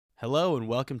Hello and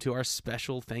welcome to our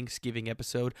special Thanksgiving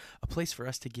episode, a place for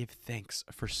us to give thanks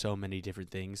for so many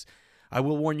different things. I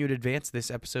will warn you in advance,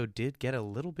 this episode did get a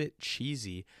little bit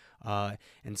cheesy and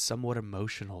somewhat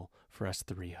emotional for us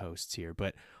three hosts here.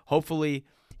 But hopefully,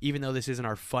 even though this isn't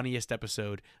our funniest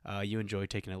episode, you enjoy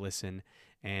taking a listen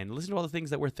and listen to all the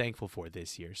things that we're thankful for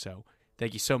this year. So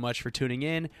thank you so much for tuning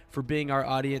in, for being our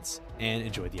audience, and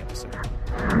enjoy the episode.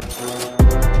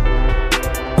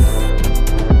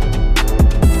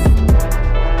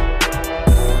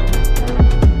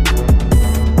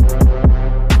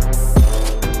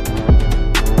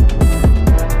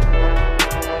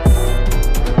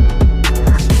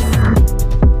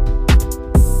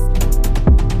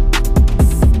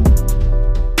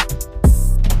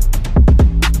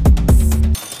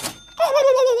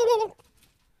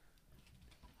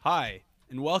 Hi,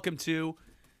 and welcome to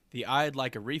the I'd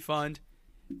Like a Refund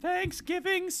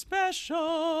Thanksgiving special.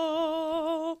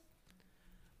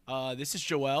 This is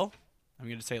Joel. I'm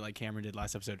going to say it like Cameron did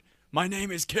last episode. My name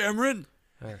is Cameron.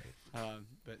 All right.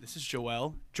 But this is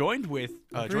Joel, joined by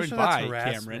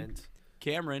Cameron.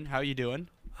 Cameron, how you doing?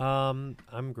 I'm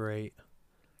great.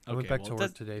 I went back to work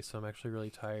that's- today, so I'm actually really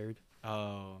tired.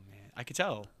 Oh, man. I could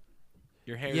tell.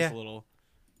 Your hair's Yeah. a little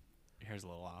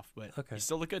off, but Okay. you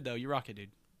still look good, though. You rock it,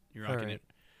 dude. You're All rocking right.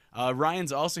 it.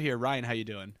 Ryan's also here. Ryan, how you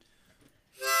doing?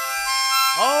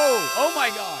 Oh my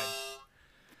God.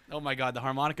 Oh my God, the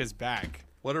harmonica's back.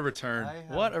 What a return.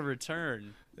 What a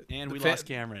return. And we lost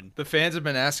Cameron. The fans have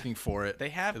been asking for it. They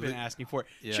have been asking for it.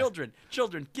 Yeah.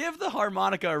 Children, give the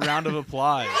harmonica a round of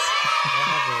applause.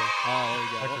 Oh,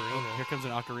 there we go. Ocarina. Here comes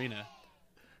an ocarina.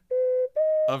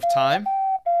 Of time?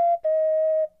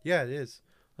 Yeah, it is.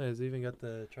 It's even got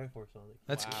the Triforce on it.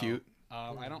 That's Wow. cute.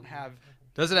 I don't have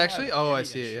Does it actually? have Oh, I any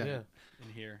see it, yeah. Yeah.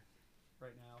 in here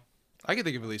right now. I can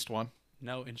think of at least one.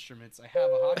 No instruments. I have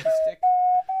a hockey stick.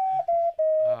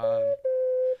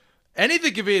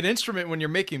 Anything can be an instrument when you're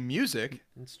making music.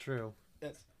 It's true.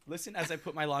 Yes. Listen as I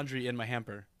put my laundry in my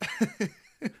hamper.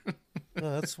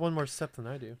 No, that's one more step than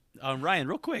I do. Ryan,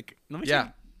 real quick. Let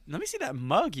me see that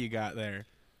mug you got there.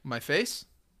 My face?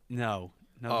 No,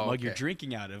 the Oh, mug you're okay.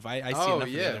 drinking out of. I see Oh, enough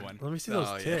of the yeah. other one. Let me see Oh,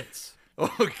 those yeah. tits.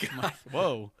 Oh, God.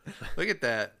 Whoa. Look at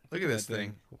that. Look at at this that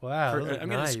thing. Wow, I'm those are going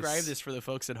to nice. describe this for the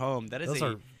folks at home.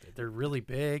 They're really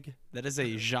big. That is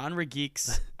a Genre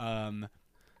Geeks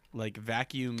like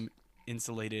vacuum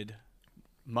insulated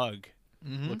mug.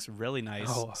 Mhm. Looks really nice.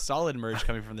 Oh. Solid merge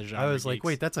coming from the Genre I was like, Geeks.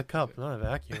 wait, that's a cup, not a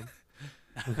vacuum.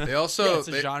 They Yeah, also it's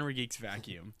a Genre Geeks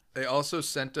vacuum. they also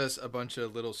sent us a bunch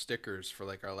of little stickers for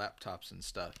like our laptops and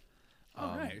stuff.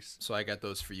 Oh, nice. So I got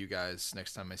those for you guys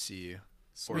next time I see you.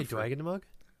 Wait, do I get a mug?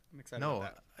 I'm excited No,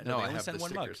 about that. no, they I only have sent the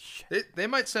one mug. stickers. They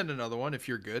might send another one if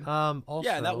you're good. Also,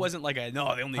 Yeah, that wasn't like they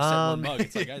only sent one mug.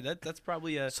 It's like that's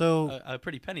probably a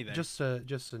pretty penny there. just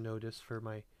a notice for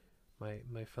my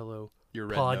fellow Your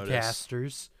red notice.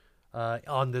 podcasters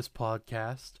on this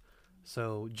podcast.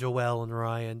 So Joel and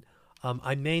Ryan,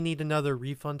 I may need another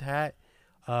refund hat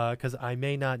because I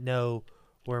may not know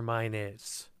where mine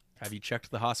is. Have you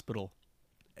checked the hospital?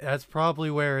 That's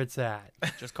probably where it's at.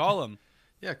 Just call them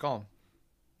Yeah, call them.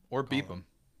 Or beep them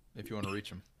if you want to reach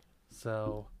them.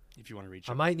 So if you want to reach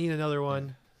I them. might need another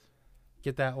one.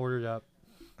 Get that ordered up.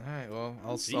 All right, well,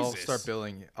 I'll Jesus. start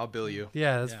billing you. I'll bill you.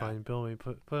 Yeah, that's Yeah. fine. Bill me.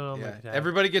 Put it on my Yeah. tab.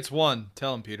 Everybody gets one.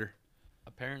 Tell him, Peter.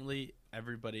 Apparently,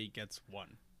 everybody gets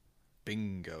one.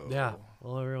 Bingo. Yeah.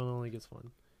 Well, everyone only gets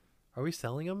one. Are we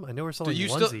selling them? I know we're Do selling you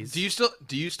onesies.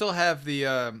 do you still have the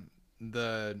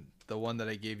one that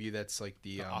I gave you that's like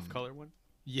the The off-color one?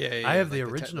 Yeah, I have like the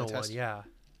original one. Yeah.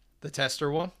 The tester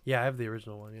one? Yeah, I have the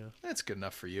original one. Yeah. That's good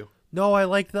enough for you. No, I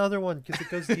like the other one because it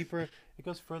goes deeper. It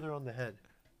goes further on the head.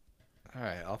 All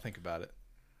right, I'll think about it.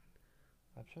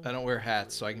 I don't wear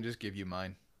hats, so I can just give you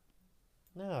mine.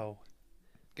 No.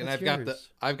 And That's yours.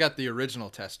 I've got the original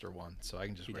tester one, so I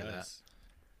can just He wear does.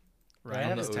 I Ryan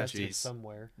have the has it OG. testes.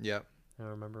 somewhere. that. Yep. I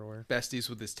don't remember where. Besties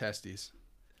with his testes.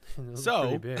 Those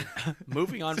So- are pretty big.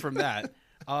 Moving on from that,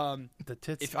 The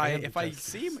tits. if and the I testes.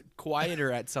 seem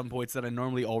quieter at some points than I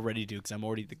normally already do, because I'm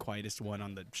already the quietest one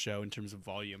on the show in terms of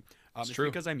volume, it's true.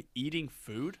 because I'm eating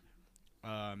food.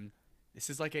 This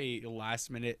is like a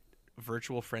last-minute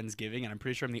virtual Friendsgiving, and I'm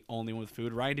pretty sure I'm the only one with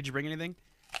food. Ryan, did you bring anything?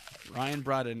 Ryan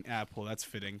brought an apple. That's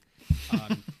fitting.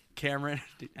 Cameron,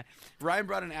 Ryan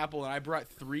brought an apple, and I brought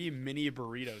 3 mini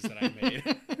burritos that I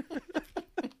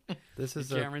made. This is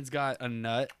Cameron's got a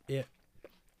nut. yeah.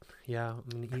 I'm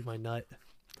gonna eat my nut.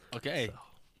 Okay.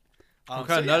 So- What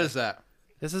kind of nut is that?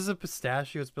 This is a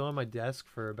pistachio. It's been on my desk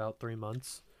for about 3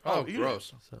 months. Oh, eat it.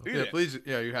 gross. So Eat Yeah, it. please.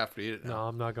 Yeah, you have to eat it no, now.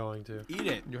 I'm not going to. Eat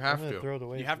it. You I'm have gonna to. throw it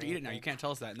away. You have for to eat now. it now. You can't tell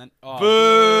us that. And then, oh,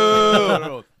 Boo!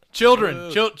 no.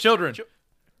 Children. Boo. Children.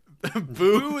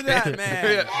 Boo that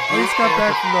man. I just got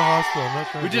back from the hospital. I'm not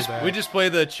trying to go back. We just play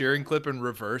the cheering clip in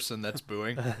reverse, and that's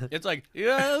booing. It's like,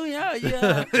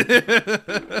 yeah.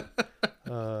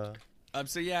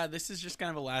 So yeah, this is just kind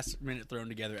of a last minute thrown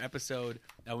together episode.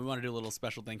 We want to do a little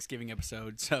special Thanksgiving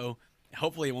episode, so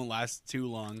hopefully it won't last too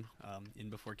long. In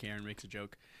before Karen makes a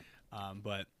joke,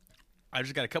 but I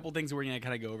just got a couple things we're gonna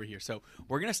kind of go over here. So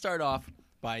we're gonna start off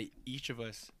by each of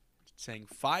us saying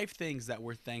 5 things that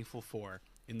we're thankful for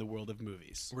in the world of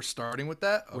movies. We're starting with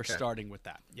that? Okay. We're starting with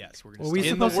that. Yes, we're gonna. Are we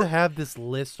start. supposed to have this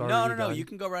list already? No. done? You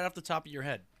can go right off the top of your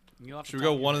head. Should we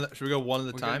go one at a We're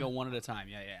time? gonna go one at a time.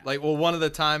 Yeah. Like, well, one at a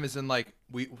time is in like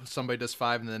somebody does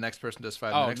 5 and then the next person does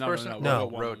 5 and the next person. No.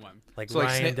 We'll go one. Like So, like,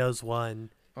 Ryan does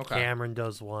one, Okay. Cameron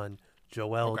does one,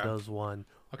 Joel Okay. does one,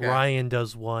 Okay. Ryan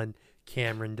does one,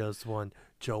 Cameron does one,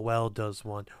 Joel does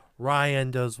one,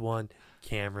 Ryan does one,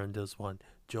 Cameron does one,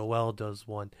 Joel does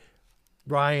one,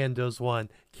 Ryan does one,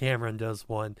 Cameron does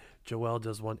one, Joel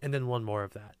does one, and then one more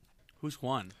of that. Who's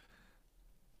one?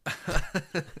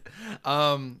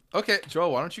 Okay,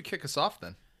 Joel, why don't you kick us off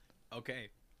then? Okay.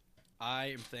 I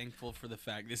am thankful for the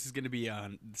fact this is going to be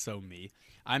me.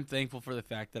 I'm thankful for the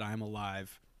fact that I'm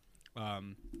alive. For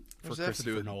does that have to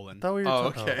do Christopher with- Nolan. I thought we were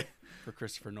Oh, ta- okay. For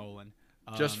Christopher Nolan.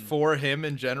 Just for him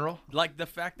in general? like the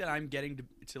fact that I'm getting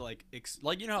to like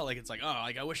you know how like it's like, oh,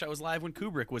 like I wish I was live when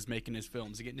Kubrick was making his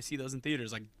films, getting to see those in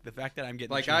theaters. Like the fact that I'm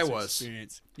getting Like a chance I to was.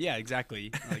 experience. Yeah,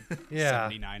 exactly. Like Yeah.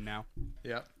 79 now.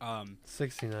 Yeah.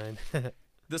 69.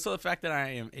 The fact that I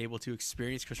am able to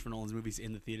experience Christopher Nolan's movies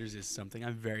in the theaters is something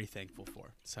I'm very thankful for.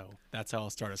 So that's how I'll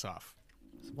start us off.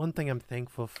 One thing I'm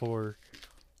thankful for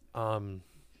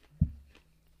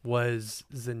was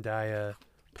Zendaya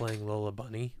playing Lola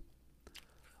Bunny.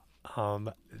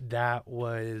 That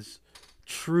was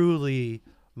truly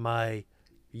my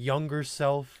younger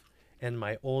self and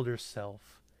my older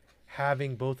self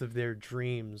having both of their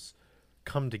dreams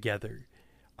come together.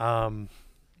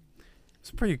 It's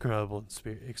a pretty incredible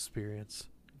experience.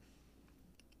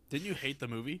 Didn't you hate the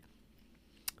movie?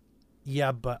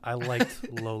 Yeah, but I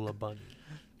liked Lola Bunny.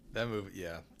 That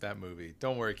movie.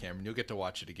 Don't worry, Cameron. You'll get to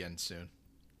watch it again soon.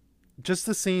 Just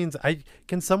the scenes.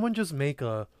 Can someone just make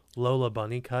a Lola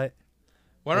Bunny cut?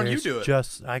 Why don't Where you it's do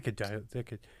it? I could do it.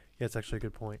 Yeah, it's actually a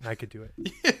good point. I could do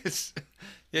it. Yes.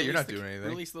 Yeah, you're not doing anything.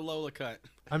 Release the Lola cut.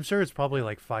 I'm sure it's probably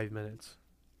like 5 minutes,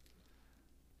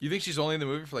 You think she's only in the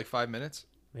movie for like 5 minutes?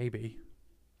 maybe.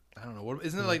 I don't know.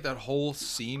 Isn't it like that whole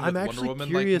scene with I'm Wonder actually Woman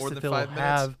curious like more if than it'll 5 minutes?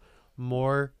 have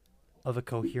more of a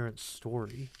coherent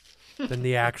story than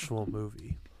the actual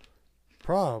movie.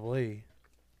 Probably.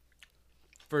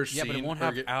 First Yeah, scene. but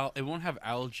it won't have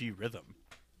algae rhythm.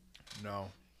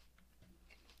 No.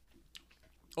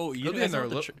 Oh, you It'll be guys in know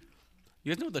there what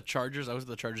you guys know what the Chargers? I was at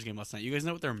the Chargers game last night. You guys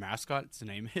know what their mascot's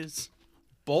name is?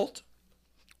 Bolt?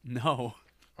 No,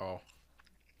 Oh.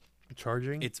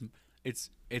 Charging? it's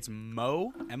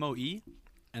Mo, M-O-E,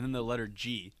 and then the letter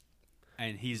G,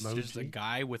 and he's just a Moji?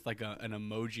 guy with like an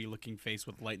emoji-looking face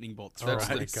with lightning bolts. Oh That's,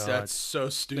 my that's, God. that's so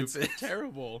It's stupid.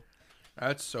 terrible.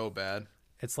 That's so bad.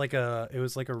 It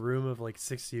was like a room of like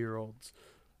 60-year-olds,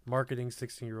 marketing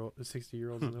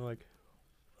 60-year-olds, and they're like,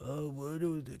 "Oh, what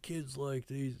do the kids like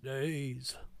these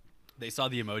days?" They saw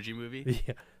the Emoji Movie.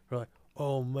 Yeah, we're like,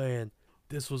 "Oh man,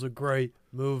 this was a great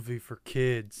movie for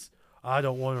kids. I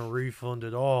don't want a refund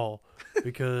at all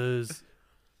because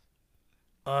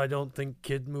I don't think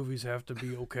kid movies have to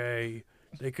be okay.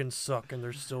 They can suck and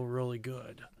they're still really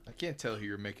good." I can't tell who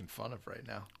you're making fun of right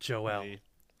now. Joel. Hey,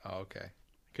 Oh, okay.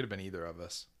 Could have been either of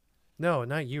us. No,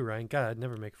 not you, Ryan. God, I'd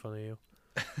never make fun of you.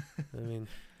 I mean,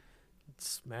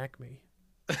 smack me.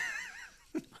 Is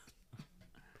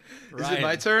Ryan. it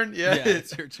my turn? Yeah, Yeah.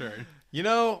 it's your turn. You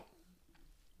know,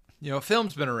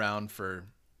 film's been around for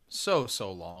so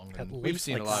long, At and least we've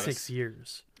seen like a lot 6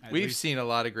 years. We've seen a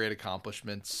lot of great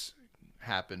accomplishments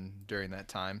happen during that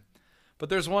time. But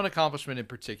there's one accomplishment in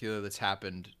particular that's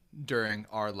happened during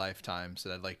our lifetimes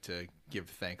that I'd like to give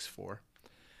thanks for.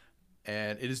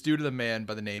 And it is due to the man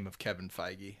by the name of Kevin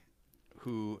Feige,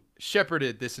 who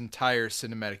shepherded this entire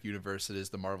cinematic universe that is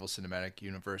the Marvel Cinematic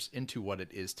Universe into what it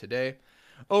is today,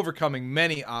 overcoming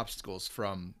many obstacles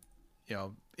from,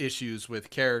 issues with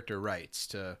character rights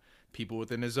to people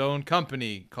within his own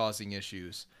company causing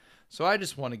issues. So I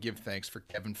just want to give thanks for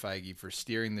Kevin Feige for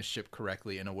steering the ship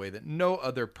correctly in a way that no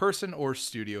other person or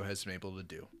studio has been able to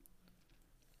do.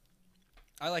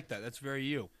 I like that. That's very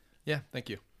you. Yeah, thank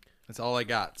you. That's all I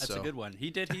got. That's so. a good one.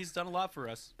 He's done a lot for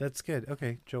us. That's good.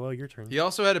 Okay, Joel, your turn. He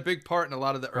also had a big part in a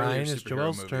lot of the earlier Ryan, it's superhero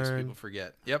Joel's movies. turn. People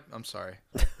forget. Yep, I'm sorry.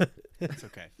 It's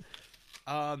okay.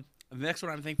 The next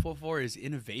one I'm thankful for is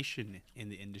innovation in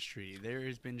the industry. There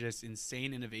has been just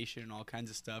insane innovation and all kinds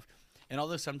of stuff. And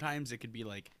although sometimes it could be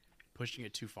like pushing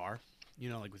it too far,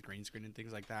 like with green screen and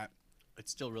things like that,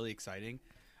 it's still really exciting.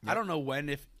 I don't know when,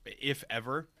 if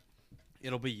ever,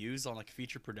 it'll be used on like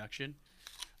feature production.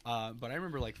 But I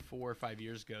remember like 4 or 5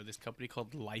 years ago, this company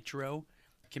called Lytro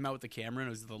came out with a camera, and it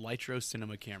was the Lytro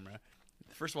Cinema camera.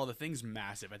 First of all, the thing's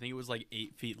massive. I think it was like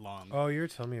 8 feet long. Oh, you were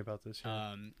telling me about this.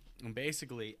 Yeah. And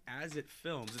basically, as it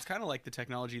films, it's kind of like the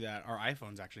technology that our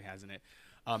iPhones actually has in it.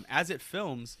 As it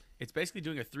films, it's basically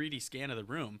doing a 3D scan of the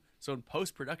room. So in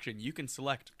post-production, you can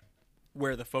select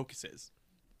where the focus is.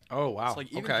 Oh, wow. So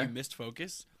like even if you missed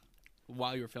focus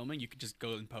while you were filming, you could just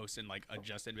go in post and like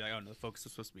adjust it and be like, oh, no, the focus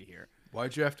is supposed to be here.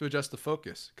 Why'd you have to adjust the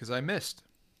focus? Because I missed.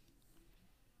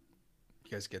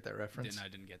 You guys get that reference? I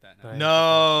didn't get that. Right.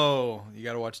 No. You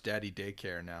got to watch Daddy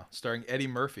Daycare now, starring Eddie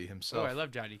Murphy himself. Oh, I love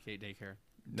Johnny Kate Daycare.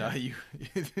 No, you.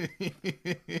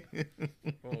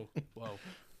 Whoa.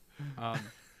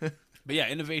 But yeah,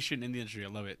 innovation in the industry. I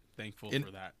love it. Thankful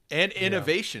for that. And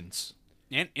innovations.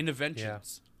 And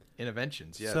interventions.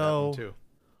 Interventions, yeah, So- that one too.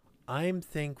 I'm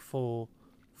thankful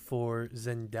for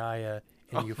Zendaya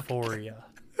in Euphoria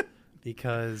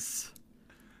because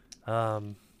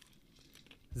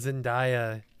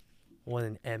Zendaya won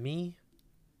an Emmy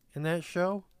in that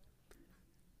show,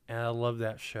 and I love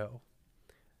that show.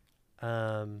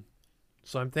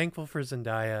 So I'm thankful for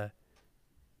Zendaya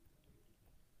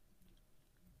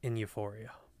in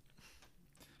Euphoria.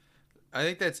 I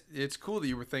think it's cool that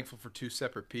you were thankful for two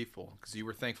separate people, because you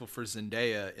were thankful for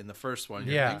Zendaya in the first one.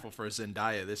 You're thankful for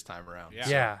Zendaya this time around. Yeah.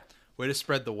 Yeah, Way to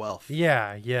spread the wealth.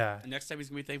 yeah. And next time he's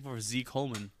gonna be thankful for Zeke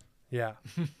Coleman. Yeah.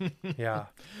 Yeah.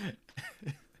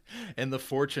 And the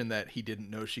fortune that he didn't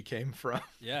know she came from.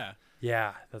 Yeah.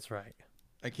 Yeah, that's right.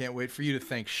 I can't wait for you to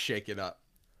thank Shake It Up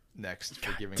next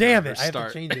for giving Damn her it, her I have to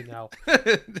start. change it now.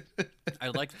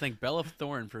 I'd like to thank Bella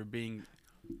Thorne for being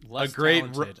a less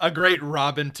great talented.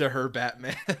 Robin to her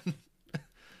Batman.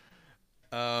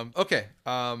 Okay.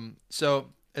 So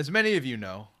as many of you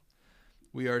know,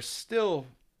 we are still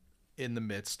in the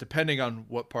midst, depending on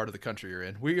what part of the country you're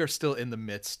in, we are still in the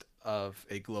midst of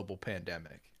a global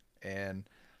pandemic. And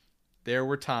there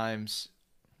were times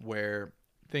where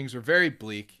things were very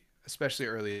bleak, especially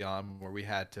early on, where we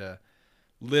had to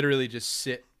literally just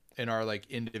sit in our like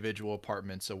individual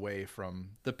apartments away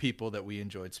from the people that we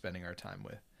enjoyed spending our time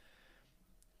with.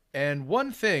 And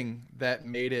one thing that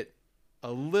made it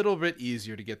a little bit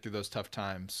easier to get through those tough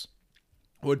times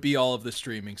would be all of the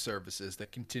streaming services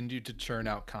that continued to churn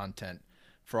out content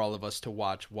for all of us to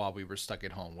watch while we were stuck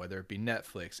at home, whether it be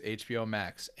Netflix, HBO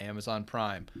Max, Amazon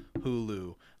Prime,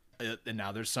 Hulu, and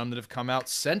now there's some that have come out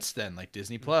since then, like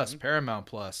Disney Plus, Paramount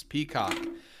Plus, Peacock.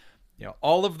 You know,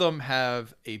 all of them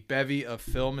have a bevy of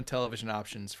film and television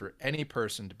options for any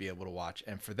person to be able to watch.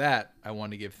 And for that, I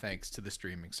want to give thanks to the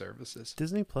streaming services.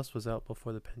 Disney Plus was out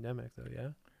before the pandemic, though, yeah?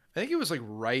 I think it was like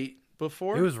right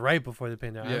before. It was right before the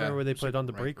pandemic. I Yeah, remember where they it was played on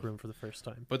the right break room for the first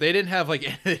time. But they didn't have like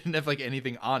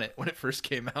anything on it when it first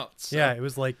came out. So. Yeah, it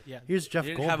was like, Yeah. here's Jeff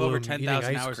They Goldblum didn't have over eating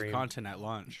 10,000 ice hours cream. of content at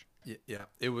launch. Yeah,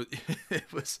 it was.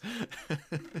 It was.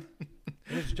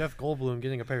 Here's Jeff Goldblum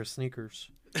getting a pair of sneakers.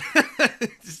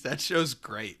 That show's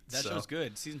great. That so. show's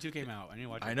good. Season 2 came out. I need to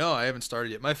watch it. I know. I haven't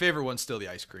started yet. My favorite one's still the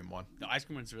ice cream one. The ice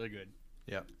cream one's really good.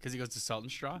 Yeah, Because he goes to Salt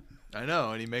and Straw. I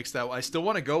know, and he makes that. I still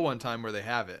want to go one time where they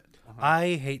have it.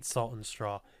 I hate Salt and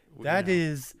Straw. Well, That you know.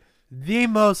 is the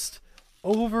most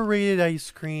overrated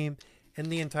ice cream in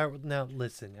the entire world. Now,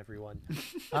 listen, everyone.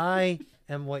 I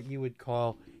am what you would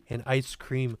call an ice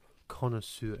cream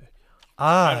connoisseur.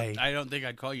 I don't think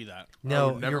I'd call you that. I No,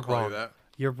 would never you're call wrong. you that.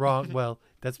 You're wrong. Well,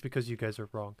 that's because you guys are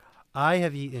wrong. I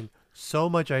have eaten so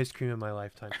much ice cream in my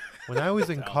lifetime. When I was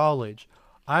in college,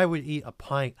 I would eat a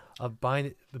pint of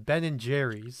Ben and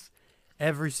Jerry's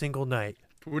every single night.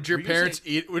 Would your Were you gonna parents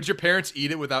eat? Would your parents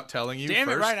eat it without telling you? Damn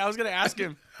first? it, right. I was going to ask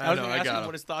him. I was know, gonna I ask got him him.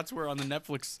 what his thoughts were on the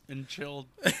Netflix and chilled.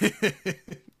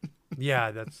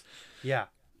 Yeah,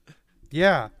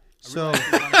 yeah. So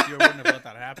I wouldn't have let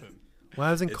that happen. when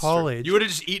I was in It's true. college, You would have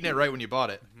just eaten it right when you bought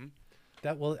it.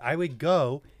 I would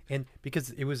go, and because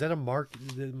it was at a market,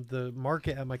 the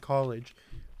market at my college,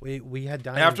 we had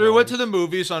dining After we went to dollars. the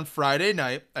movies on Friday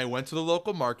night, I went to the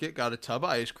local market, got a tub of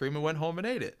ice cream, and went home and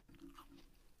ate it.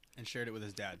 And shared it with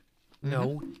his dad.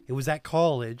 No, it was at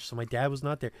college, so my dad was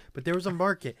not there. But there was a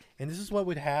market, and this is what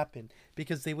would happen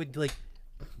because they would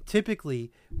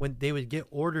typically when they would get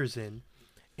orders in,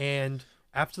 and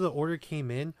after the order came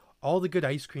in, all the good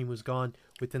ice cream was gone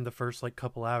within the first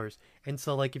couple hours. And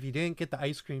so if you didn't get the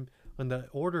ice cream when the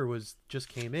order just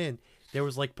came in, there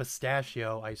was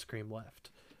pistachio ice cream left,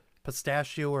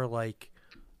 pistachio or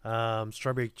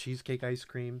Strawberry cheesecake ice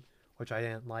cream, which I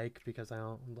didn't like because I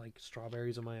don't like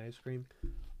strawberries in my ice cream.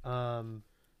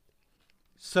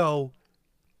 So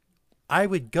I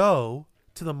would go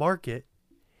to the market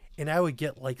and I would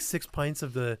get like 6 pints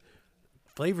of the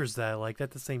flavors that I liked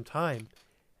at the same time.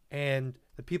 And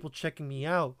the people checking me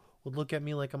out would look at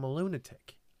me like I'm a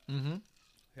lunatic. Mm-hmm.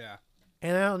 Yeah.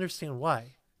 And I don't understand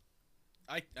why.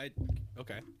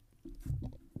 Okay.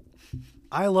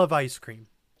 I love ice cream.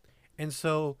 And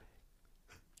so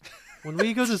when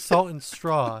we go to Salt and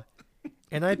Straw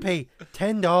and I pay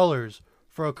 $10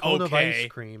 for a cone of Okay. ice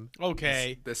cream,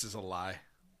 Okay. This is a lie.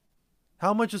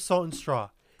 how much is Salt and Straw?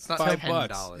 It's not $5.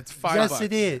 $10. It's $5. Yes,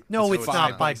 it is. No, So it's it's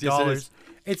not $5. $5. Yes, it is.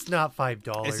 It's not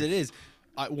 $5. Yes, it is.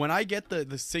 When I get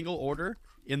the single order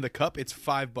in the cup, it's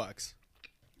 $5.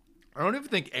 I don't even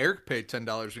think Eric paid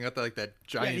 $10. We got that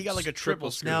giant. he got like a triple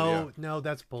scoop. No,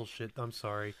 that's bullshit. I'm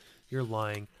sorry. You're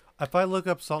lying. If I look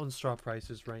up Salt and Straw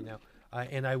prices right now,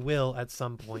 and I will at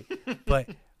some point, but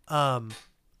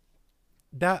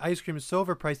that ice cream is so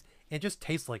overpriced and it just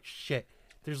tastes like shit.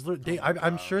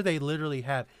 I'm sure they literally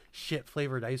have shit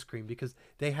flavored ice cream because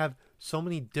they have so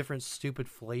many different stupid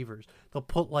flavors. They'll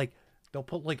put like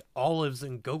olives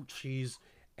and goat cheese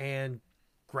and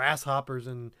grasshoppers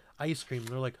and ice cream.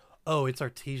 They're like, oh, it's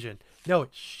artesian. No,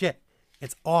 it's shit.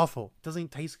 It's awful. It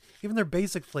doesn't taste. Even their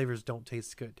basic flavors don't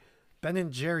taste good. Ben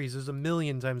and Jerry's is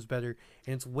 1,000,000 times better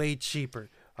and it's way cheaper.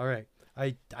 All right,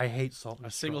 I hate Salt and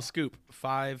A single Straw. scoop,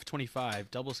 $5.25.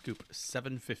 Double scoop,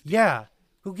 $7.50. Yeah,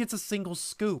 who gets a single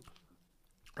scoop?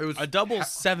 It was A double,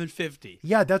 $7.50.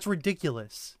 Yeah, that's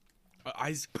ridiculous.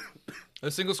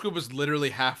 a single scoop was literally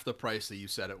half the price that you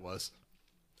said it was.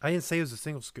 I didn't say it was a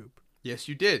single scoop. Yes,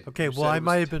 you did. Okay, You well said I it was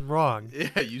might have been wrong.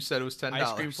 Yeah, you said it was $10.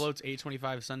 Ice cream floats,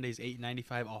 $8.25. Sundays,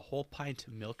 $8.95. A whole pint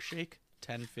milkshake,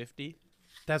 $10.50.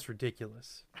 That's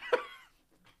ridiculous.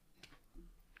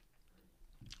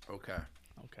 Okay.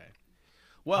 Okay.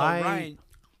 Well, Ryan.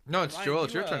 No, it's Ryan, Joel.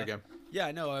 It's you, your turn again.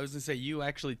 Yeah, no, I was gonna say you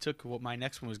actually took what my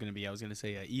next one was gonna be. I was gonna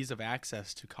say ease of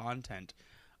access to content.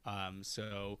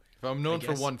 So If I'm known for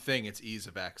guess- one thing, it's ease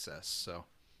of access. So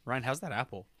Ryan, how's that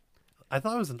apple? I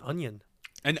thought it was an onion.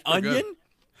 An We're good. onion?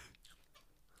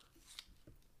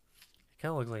 It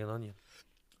kind of looks like an onion.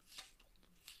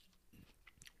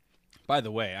 By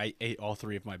the way, I ate all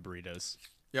 3 of my burritos.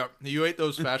 yeah, you ate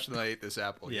those faster than I ate this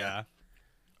apple. Yeah.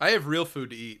 I have real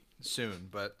food to eat soon,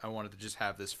 but I wanted to just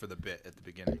have this for the bit at the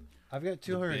beginning. I've got bit-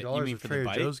 $200 you mean of for the Trader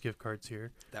bite? Joe's gift cards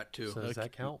here. That too. So does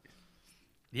that count?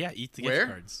 Yeah, eat the Where? gift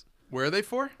cards. Where are they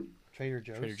for? Trader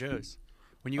Joe's. Trader Joe's.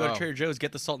 When you go to Oh. Trader Joe's,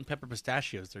 get the salt and pepper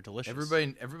pistachios. They're delicious.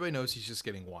 Everybody knows he's just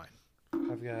getting wine.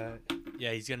 I've got.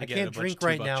 Yeah, he's gonna I get can't a bunch drink of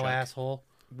right $2 now, check. asshole.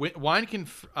 Wine can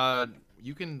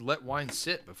you can let wine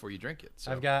sit before you drink it.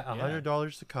 So I've got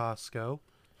 $100 to Costco.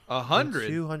 and $100.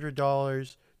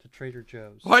 $200 to Trader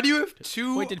Joe's. Why do you have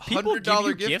two Wait, did people give $100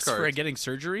 you gift gifts for cards? getting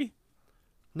surgery?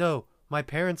 No, my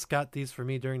parents got these for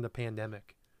me during the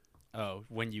pandemic. Oh,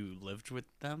 when you lived with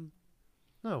them?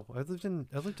 No, I lived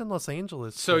in Los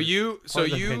Angeles. So for you part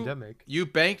of the pandemic. you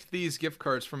banked these gift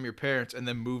cards from your parents and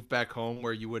then moved back home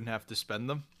where you wouldn't have to spend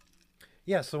them.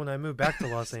 Yeah, so when I move back to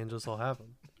Los Angeles, I'll have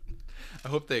them. I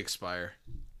hope they expire.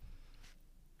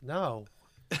 No,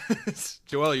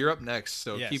 Joel, you're up next,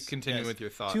 so Yes, keep continuing yes. with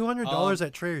your thought. $200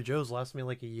 at Trader Joe's lasts me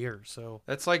like a year. So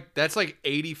That's like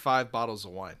 85 bottles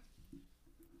of wine.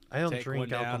 I don't Take drink one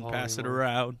down, alcohol pass anymore. it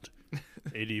around.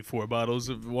 84 bottles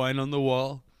of wine on the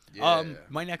wall. Yeah.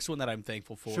 My next one that I'm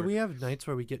thankful for. Should we have nights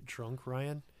where we get drunk,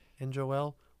 Ryan and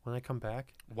Joel, when I come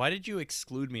back? Why did you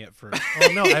exclude me at first?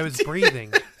 Oh no, I was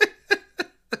breathing.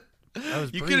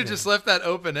 You could have just left that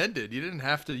open ended. You didn't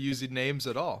have to use the names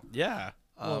at all. Yeah.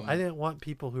 Well, I didn't want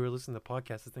people who are listening to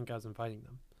podcasts to think I was inviting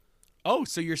them. Oh,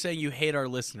 so you're saying you hate our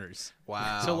listeners?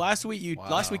 Wow. So last week you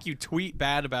Wow. tweet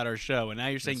bad about our show, and now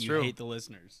you're saying That's you true. hate the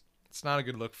listeners. It's not a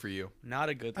good look for you. Not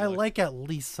a good. I look. like at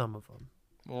least some of them.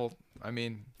 Well, I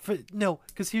mean,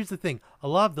 Because here's the thing: a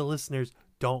lot of the listeners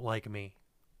don't like me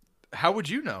how would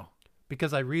you know?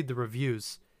 because I read the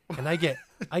reviews and I get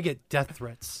death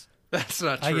threats. That's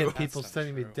not I true. get people not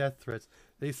sending me true. death threats.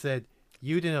 They said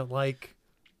you didn't like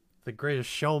The Greatest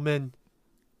Showman,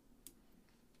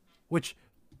 which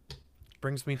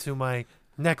brings me to my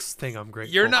next thing I'm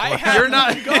grateful. You're for. not. You're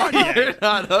not gone yet. You're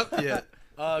not up yet.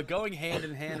 Going hand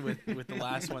in hand with the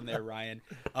last one there, Ryan.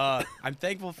 I'm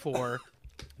thankful for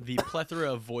the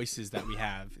plethora of voices that we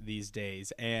have these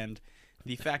days, and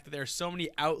the fact that there are so many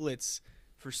outlets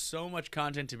for so much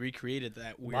content to be created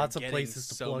that we're Lots of getting places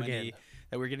to so plug many, in.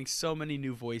 that we're getting so many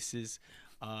new voices,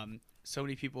 so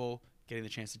many people getting the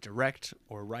chance to direct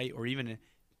or write or even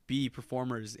be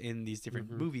performers in these different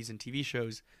movies and TV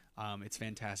shows. It's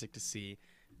fantastic to see.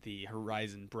 the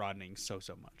horizon broadening so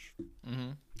much.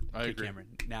 Mm-hmm. I Okay, agree. Cameron,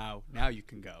 now you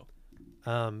can go.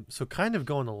 So kind of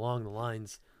going along the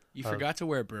lines You Of- forgot to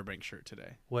wear a Burbank shirt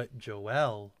today. what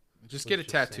Joel Just was get it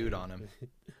just tattooed saying. on him.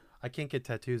 I can't get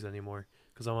tattoos anymore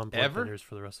because I'm on blood Ever? thinners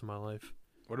for the rest of my life.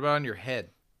 What about on your head?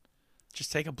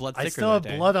 Just take a blood thicker I still have that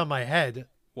day. blood on my head.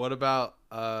 What about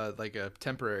like a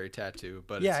temporary tattoo?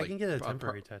 But Yeah, it's I like can get a per-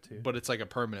 temporary tattoo, But it's like a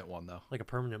permanent one though. like a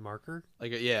permanent marker.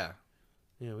 Like yeah.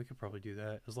 Yeah, we could probably do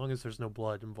that as long as there's no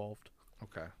blood involved.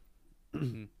 Okay.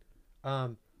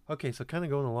 Okay, so kind of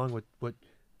going along with what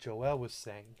Joel was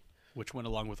saying, Which went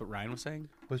along with what Ryan was saying.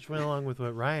 which went along with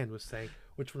what Ryan was saying,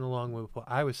 which went along with what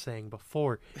I was saying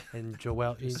before, and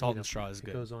Joel, Salt and straw is it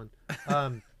good. goes on.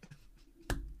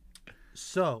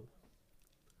 So,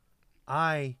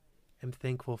 I am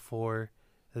thankful for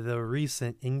the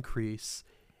recent increase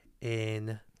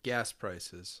in, Gas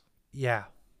prices.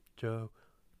 Joe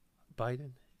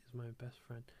Biden is my best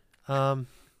friend.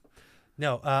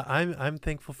 No, I'm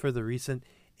thankful for the recent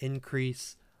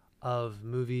increase of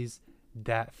movies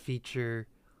that feature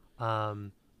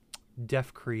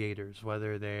deaf creators,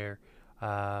 whether they're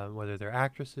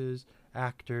actresses,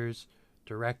 actors,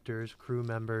 directors, crew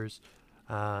members.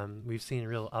 We've seen a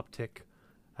real uptick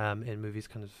in movies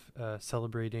kind of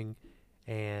celebrating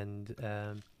and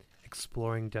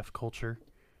exploring deaf culture.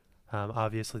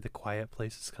 Obviously, The Quiet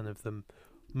Place is kind of the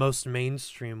most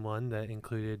mainstream one that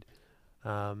included,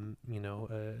 a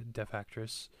deaf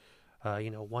actress.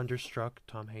 Wonderstruck,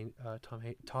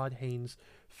 Todd Haynes'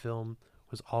 film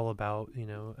was all about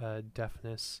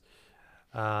deafness.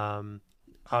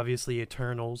 Obviously,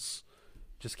 Eternals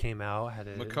just came out, had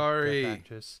a Macari. deaf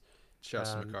actress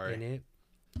Justin in McCarty. it.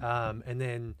 And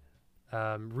then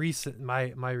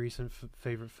my recent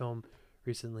favorite film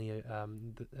recently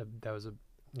that was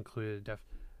included deaf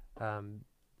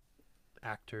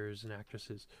actors and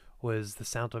actresses was The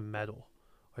Sound of Metal,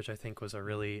 which I think was a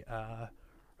really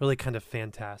kind of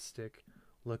fantastic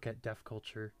look at deaf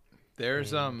culture.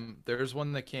 There's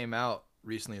one that came out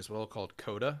recently as well called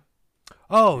Coda.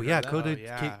 Oh yeah, that? Coda.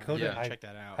 yeah, Coda. yeah. Check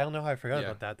that out. I don't know how I forgot Yeah.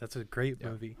 about that. That's a great Yeah.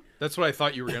 movie. That's what I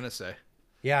thought you were gonna say.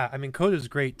 Yeah, I mean Coda's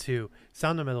great too.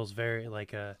 Sound of Metal is very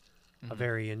like a Mhm.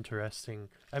 very interesting.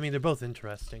 I mean they're both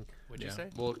interesting. What'd Yeah. you say?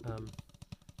 Well,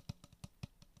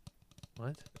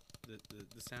 What?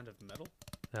 The sound of metal.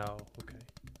 No, okay.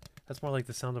 That's more like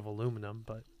the sound of aluminum,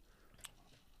 but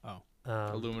Oh.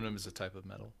 aluminum is a type of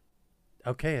metal.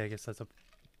 okay, I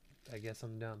guess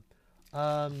I'm dumb.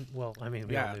 Well, I mean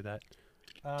we Yeah. all knew that.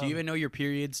 Do you even know your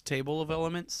period's table of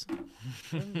elements?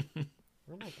 Where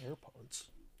are my AirPods?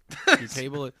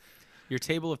 Your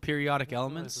table of periodic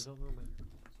elements.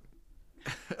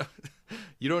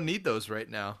 You don't need those right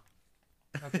now.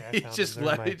 Okay, I He found just them.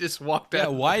 They're let my- he just walked Yeah.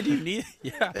 out. Why do you need?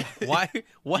 Yeah. Why?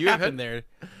 What You have happened there?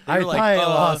 They I were thought like, I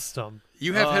lost them.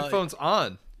 You have Uh, headphones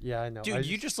on. Yeah, I know. Dude, I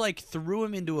you just like threw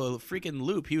him into a freaking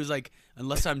loop. He was like,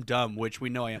 "Unless I'm dumb," which we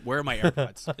know I am. Where are my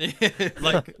AirPods?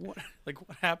 like what? Like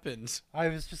what happened? I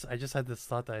just had this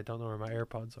thought that I don't know where my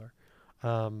AirPods are.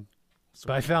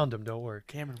 But I found them. Don't worry.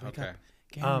 Cameron, wake Okay.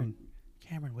 up.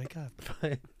 Cameron, wake up.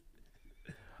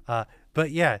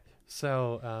 But yeah.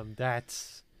 So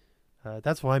that's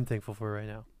what I'm thankful for right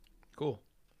now. Cool.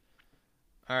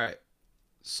 All right.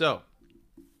 So,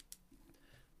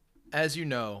 as you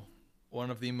know, one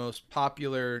of the most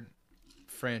popular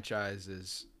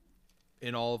franchises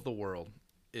in all of the world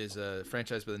is a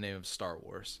franchise by the name of Star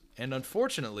Wars. And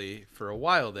unfortunately, for a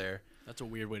while there, That's a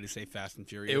weird way to say Fast and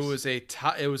Furious.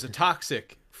 it was a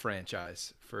toxic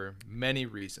franchise for many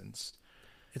reasons.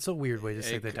 It's a weird way to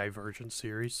say It- the Divergent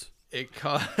series. It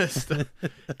caused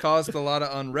a lot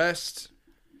of unrest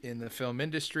in the film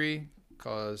industry,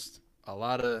 caused a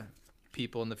lot of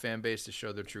people in the fan base to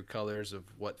show their true colors of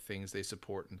what things they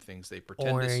support and things they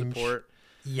pretend Orange. to support.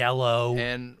 Yellow.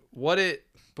 And what it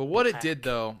did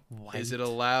though is it white.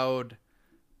 allowed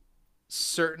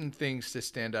certain things to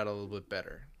stand out a little bit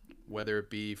better, whether it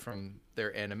be from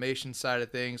their animation side of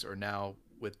things or now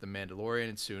with The Mandalorian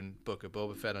and soon Book of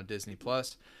Boba Fett on Disney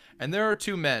Plus. And there are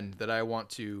two men that I want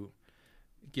to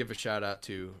give a shout out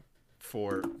to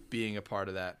for being a part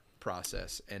of that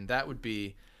process, and that would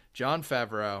be Jon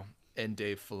Favreau and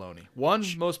Dave Filoni. One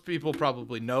most people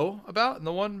probably know about, and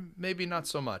the one maybe not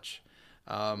so much.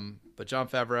 But Jon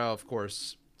Favreau, of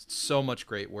course, so much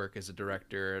great work as a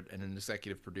director and an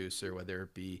executive producer, whether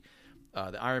it be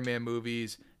the Iron Man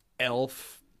movies,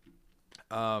 Elf,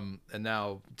 and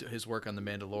now his work on The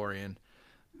Mandalorian.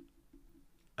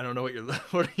 I don't know what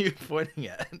what are you pointing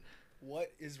at?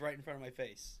 What is right in front of my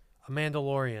face? A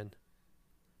Mandalorian.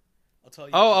 I'll tell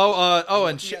you. Oh, I'm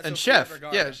and looking at and Sofia Chef.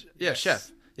 Vergara. Yeah, Yes.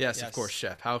 Chef. Yes, of Yes. course,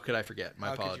 Chef. How could I forget? My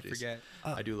How apologies. could you forget?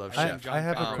 I do love I- Chef. I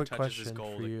have a Favreau quick touches his question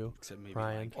gold, for you, except maybe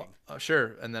Ryan. Lion King.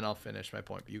 Sure, and then I'll finish my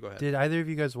point. But you go ahead. Did either of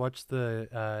you guys watch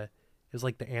the is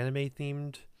like the anime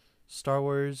themed Star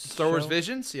Wars Star Wars show?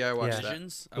 Visions? Yeah, I watched Yeah. that.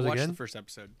 Visions. I Was it watched the good? first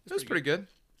episode. It was pretty good.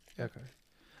 Okay.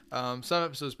 Some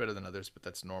episodes better than others, but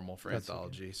that's normal for That's okay.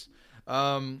 anthologies.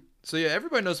 So yeah,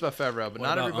 everybody knows about Favreau, but What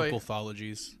not about everybody.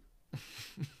 Uncle-thologies?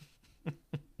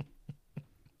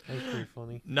 That was pretty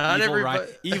funny. Not Evil everybody.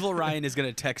 Ryan, Evil Ryan is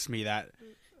gonna text me that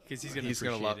because he's gonna He's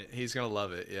gonna appreciate love it. He's gonna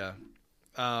love it. Yeah.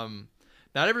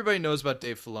 Not everybody knows about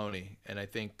Dave Filoni, and I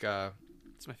think It's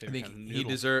my I favorite think kind of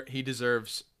noodle. he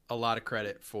deserves a lot of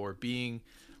credit for being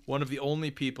one of the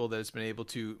only people that has been able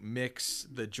to mix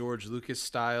the George Lucas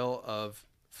style of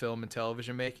film and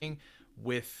television making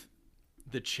with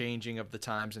the changing of the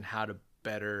times and how to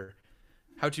better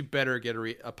get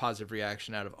a positive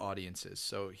reaction out of audiences.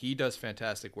 So he does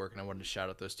fantastic work, and I wanted to shout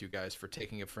out those two guys for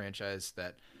taking a franchise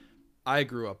that I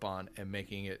grew up on and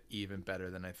making it even better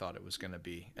than I thought it was going to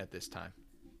be at this time.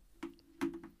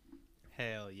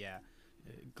 Hell yeah.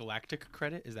 Galactic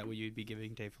credit? Is that what you'd be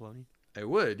giving Dave Filoni? I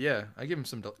would, yeah. I give him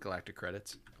some Galactic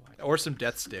credits. Or some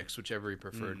Death Sticks, whichever he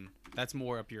preferred. That's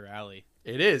more up your alley.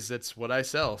 It is. That's what I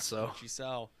sell, so. What you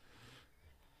sell.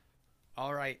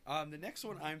 All right. The next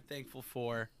one I'm thankful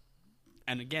for,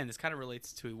 and again, this kind of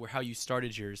relates to how you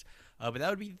started yours, but that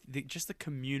would be just the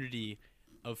community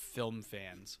of film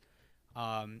fans.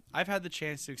 I've had the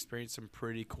chance to experience some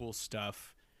pretty cool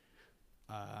stuff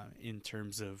in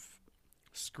terms of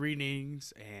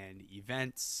screenings and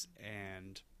events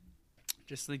and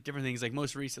just like different things. Like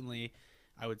most recently,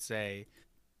 I would say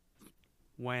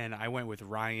when I went with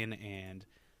when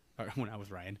I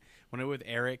went with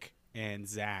Eric and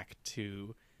Zach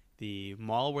to the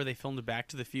mall where they filmed Back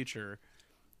to the Future,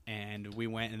 and we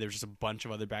went and there was just a bunch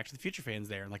of other Back to the Future fans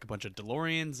there and like a bunch of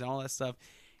DeLoreans and all that stuff,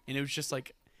 and it was just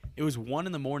like it was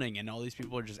 1 a.m. and all these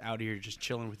people are just out here just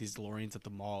chilling with these DeLoreans at the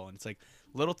mall, and it's like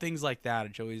little things like that.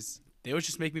 They always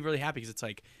just make me really happy because it's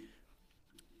like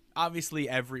obviously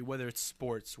whether it's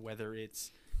sports, whether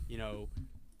it's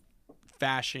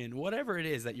fashion, whatever it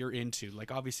is that you're into,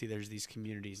 like obviously there's these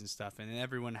communities and stuff, and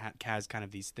everyone has kind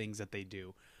of these things that they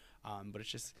do, but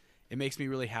it makes me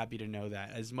really happy to know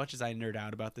that as much as I nerd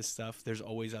out about this stuff, there's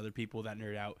always other people that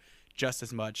nerd out just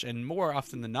as much, and more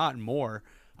often than not more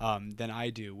than I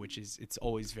do, it's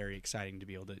always very exciting to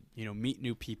be able to meet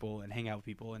new people and hang out with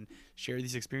people and share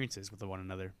these experiences with one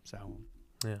another. So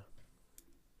Yeah.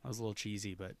 that was a little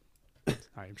cheesy, but all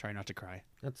right, I'm trying not to cry.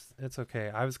 It's okay.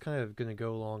 I was kind of gonna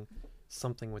go along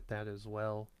something with that as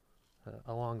well,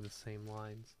 along the same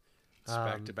lines. It's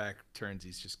back-to-back turns.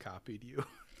 He's just copied you.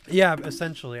 Yeah,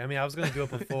 essentially. I mean, I was gonna do it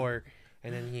before,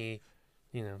 and then he,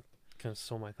 kind of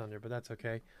stole my thunder, but that's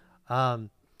okay.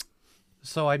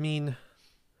 So I mean,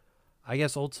 I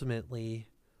guess ultimately,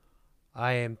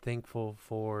 I am thankful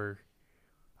for,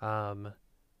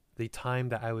 the time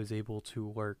that I was able to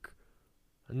work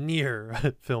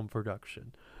near film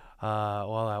production,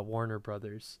 while at Warner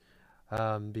Brothers,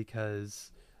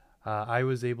 because I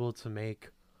was able to make,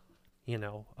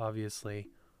 obviously,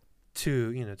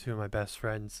 two of my best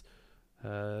friends,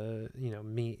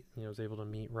 meet. I was able to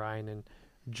meet Ryan and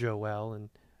Joel, and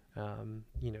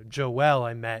Joel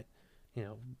I met,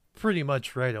 pretty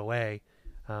much right away,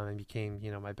 and became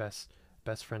my best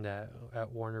friend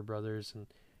at Warner Brothers, and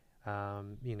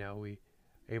we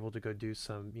able to go do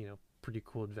some pretty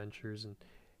cool adventures and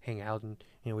hang out, and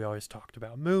we always talked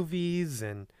about movies,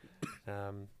 and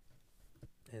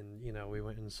we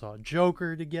went and saw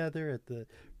Joker together at the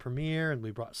premiere, and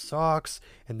we brought socks,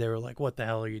 and they were like, "What the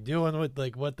hell are you doing with,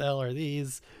 like, what the hell are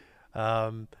these?"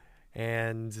 And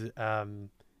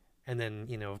then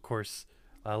of course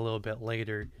a little bit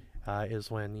later is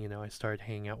when I started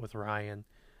hanging out with Ryan,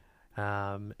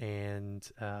 and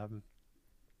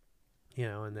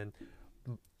then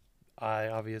I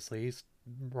obviously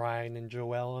Ryan and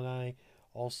Joel and I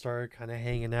all started kind of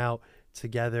hanging out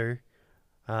together,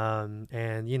 and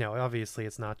obviously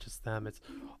it's not just them, it's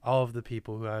all of the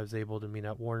people who I was able to meet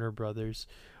at Warner Brothers,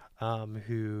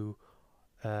 who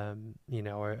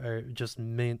are just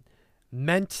meant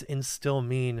and still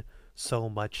mean so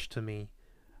much to me.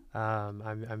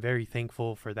 I'm very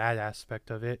thankful for that aspect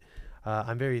of it.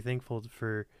 I'm very thankful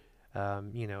for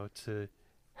to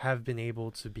have been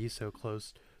able to be so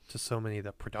close to so many of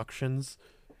the productions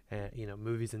and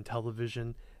movies and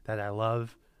television that I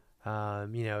love.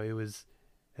 It was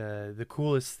the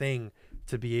coolest thing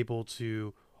to be able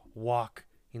to walk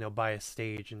by a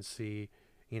stage and see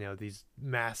these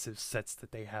massive sets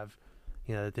that they have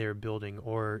that they're building,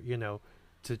 or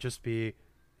to just be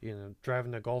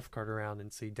driving a golf cart around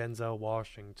and see Denzel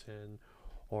Washington,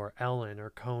 or Ellen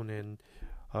or Conan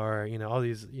or all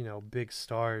these big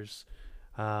stars.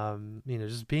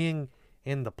 Just being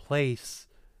in the place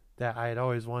that I'd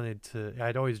always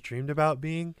dreamed about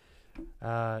being,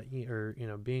 or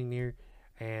being near,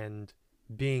 and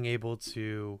being able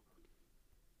to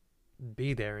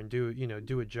be there and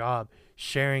do a job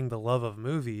sharing the love of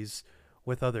movies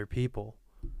with other people.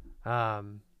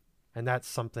 And that's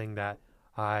something that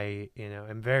I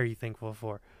am very thankful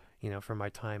for my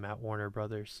time at Warner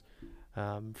Brothers,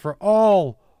 for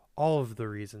all of the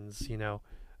reasons,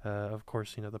 of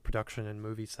course, the production and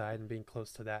movie side and being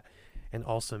close to that, and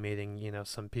also meeting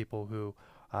some people who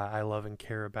I love and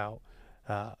care about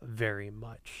very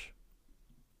much.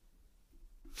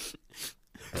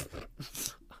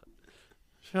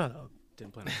 Shut up.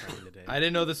 Didn't plan on crying today. I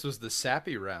didn't know this was the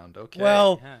sappy round. Okay.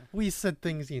 Well, Yeah. we said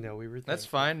things, we were. That's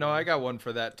thankful fine. No, for. I got one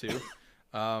for that too.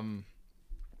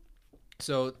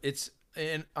 So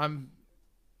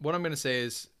what I'm going to say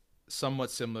is somewhat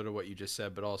similar to what you just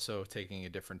said, but also taking a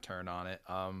different turn on it.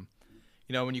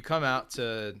 When you come out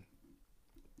to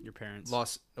Your parents.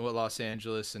 Los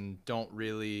Angeles and don't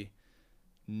really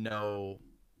know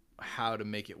how to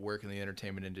make it work in the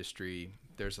entertainment industry,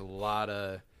 there's a lot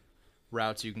of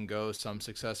routes you can go, some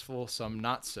successful, some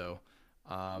not so.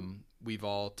 We've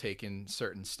all taken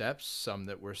certain steps, some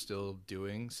that we're still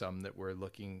doing, some that we're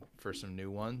looking for some new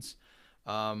ones.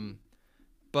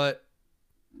 But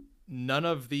none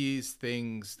of these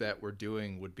things that we're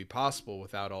doing would be possible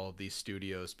without all of these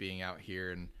studios being out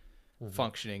here and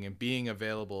functioning and being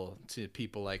available to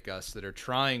people like us that are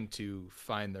trying to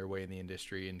find their way in the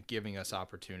industry and giving us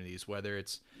opportunities, whether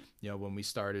it's, when we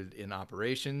started in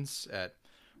operations at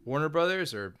Warner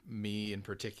Brothers, or me in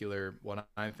particular. What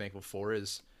I'm thankful for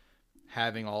is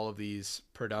having all of these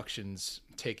productions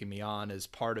taking me on as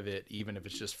part of it, even if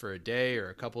it's just for a day or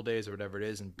a couple days or whatever it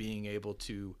is, and being able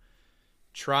to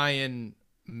try and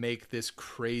make this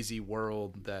crazy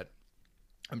world that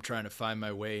I'm trying to find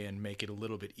my way in, make it a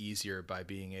little bit easier by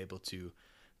being able to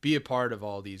be a part of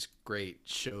all these great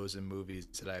shows and movies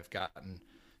that I've gotten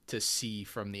to see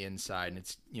from the inside. And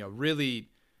it's, really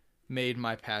made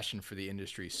my passion for the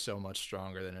industry so much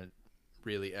stronger than it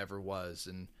really ever was,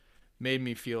 and made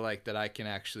me feel like that I can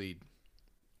actually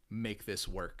make this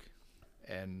work.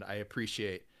 And I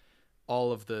appreciate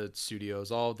all of the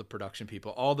studios, all of the production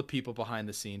people, all the people behind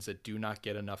the scenes that do not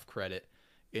get enough credit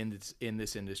in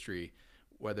this industry,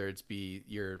 whether it's be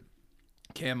your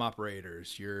cam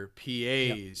operators, your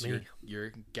PAs,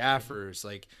 your gaffers,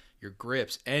 like your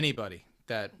grips, anybody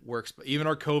that works, even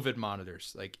our COVID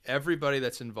monitors, like everybody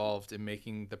that's involved in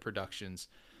making the productions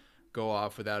go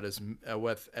off with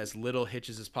as little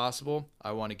hitches as possible.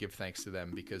 I want to give thanks to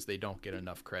them because they don't get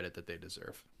enough credit that they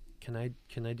deserve. Can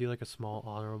I do like a small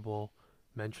honorable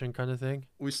mention kind of thing?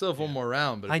 We still have one more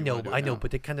round, but if I you know, wanna do it now.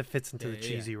 but it kind of fits into the Yeah.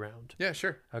 cheesy round. Yeah,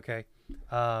 sure. Okay.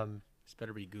 This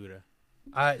better be Gouda.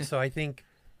 So I think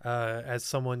as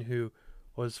someone who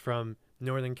was from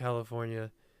Northern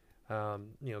California,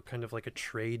 kind of like a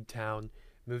trade town,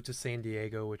 moved to San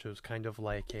Diego, which was kind of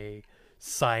like a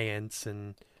science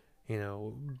and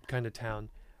kind of town.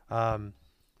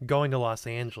 Going to Los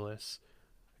Angeles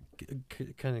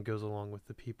kind of goes along with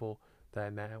the people that I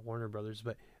met at Warner Brothers,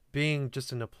 but being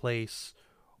just in a place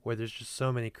where there's just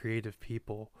so many creative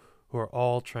people who are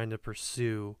all trying to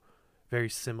pursue very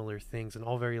similar things and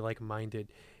all very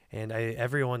like-minded, and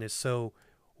everyone is so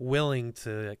willing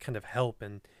to kind of help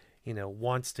and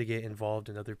wants to get involved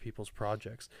in other people's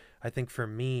projects. I think for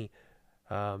me,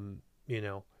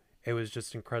 it was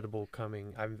just incredible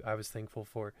coming. I was thankful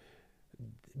for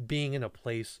being in a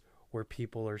place where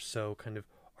people are so kind of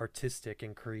artistic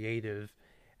and creative,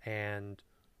 and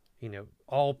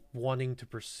all wanting to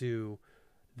pursue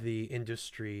the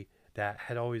industry that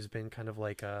had always been kind of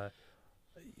like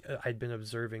I'd been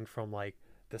observing from like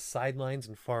the sidelines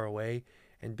and far away,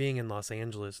 and being in Los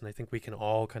Angeles. And I think we can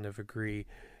all kind of agree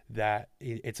that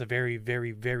it's a very,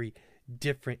 very, very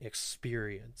different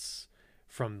experience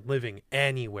from living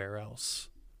anywhere else.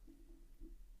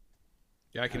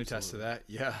 Yeah, I can attest to that.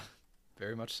 Yeah,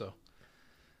 very much so.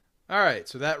 All right,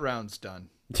 so that round's done.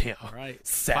 Yeah. All right.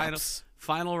 Saps.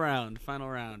 Final round.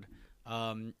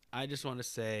 I just want to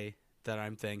say that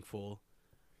I'm thankful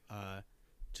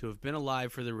to have been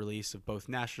alive for the release of both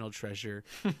National Treasure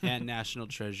and National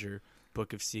Treasure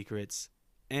Book of Secrets,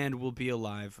 and will be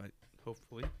alive,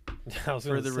 hopefully,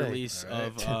 for the release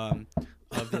of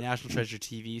the National Treasure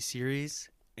TV series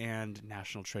and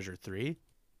National Treasure 3.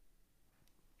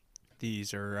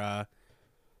 These are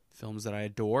films that I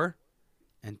adore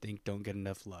and think don't get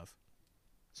enough love.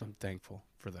 So I'm thankful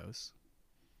for those.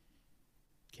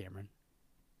 Cameron.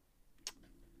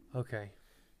 Okay.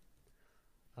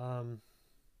 Um,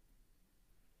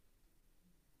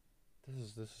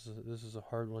 this is a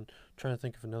hard one. trying to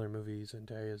think of another movie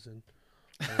Zendaya's in.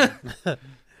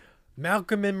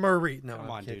 Malcolm and Marie. No, Come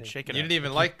I'm on, kidding. dude, shake it You up. didn't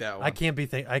even like that one. I can't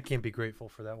be grateful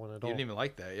for that one at You all. didn't even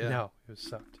like that, yeah. No, it was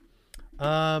sucked.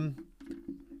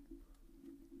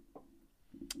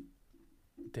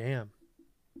 Damn.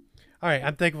 All right,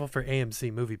 I'm thankful for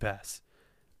AMC Movie Pass.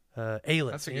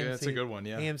 A-list. That's a good one,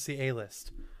 yeah. AMC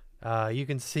A-list. You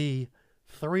can see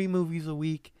 3 movies a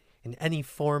week in any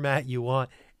format you want.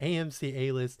 AMC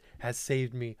A-list has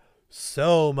saved me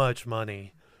so much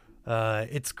money.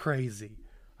 It's crazy.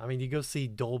 I mean, you go see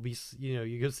Dolby,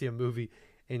 you go see a movie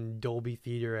in Dolby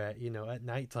Theater at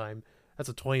nighttime. That's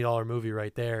a $20 movie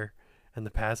right there. And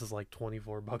the pass is like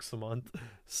 $24 a month.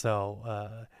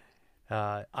 So,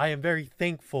 I am very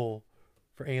thankful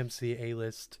for AMC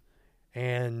A-list.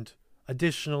 And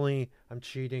additionally, I'm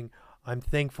cheating. I'm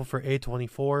thankful for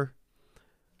A24.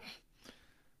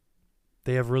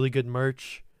 They have really good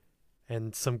merch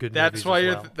and some good movies. That's why as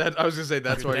you're well. I was gonna say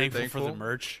that's why you're thankful thankful for the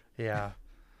merch. Yeah.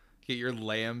 Get your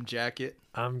lamb jacket.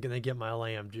 I'm gonna get my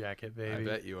lamb jacket, baby. I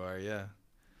bet you are, yeah.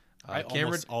 I Cameron,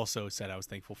 almost also said I was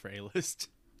thankful for A-list.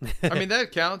 I mean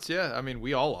that counts, yeah. I mean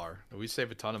we all are. We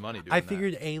save a ton of money doing I that.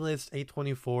 figured A-list,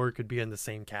 A24 could be in the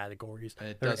same categories. And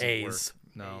it They're doesn't A's. work.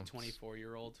 No.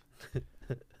 24-year-old.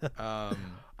 I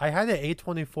had an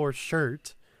A24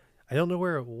 shirt. I don't know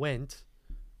where it went.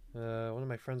 One of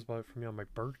my friends bought it for me on my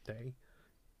birthday.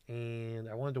 And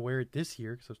I wanted to wear it this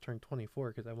year because I was turning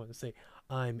 24 because I wanted to say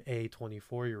I'm a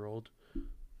 24-year-old.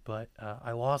 But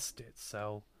I lost it,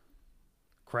 so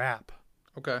crap.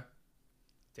 Okay.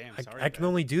 Damn, I sorry. can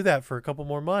only do that for a couple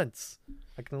more months.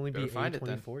 I can only Better be a find it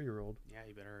then. 24-year-old. Yeah,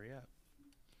 you better hurry up.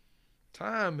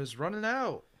 Time is running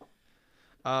out.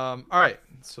 All right,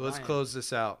 so let's Ryan, close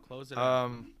this out. Close it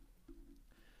out.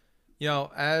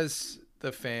 As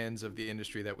the fans of the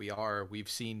industry that we are, we've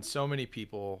seen so many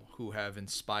people who have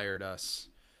inspired us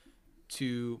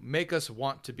to make us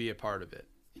want to be a part of it.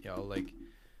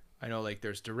 I know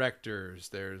there's directors,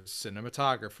 there's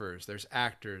cinematographers, there's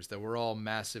actors that we're all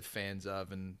massive fans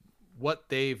of, and what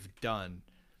they've done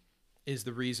is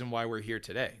the reason why we're here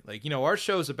today. Our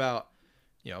show's about,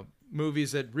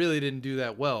 movies that really didn't do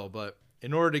that well, but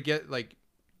in order to get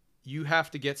you have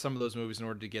to get some of those movies in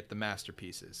order to get the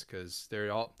masterpieces, because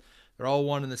they're all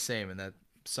one and the same, and that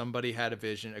somebody had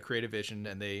a creative vision,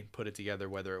 and they put it together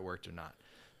whether it worked or not.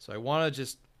 So I want to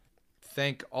just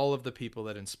thank all of the people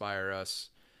that inspire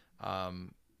us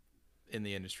in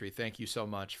the industry. Thank you so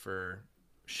much for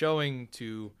showing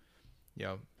to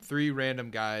 3 random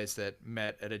guys that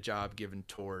met at a job given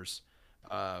tours,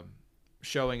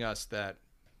 showing us that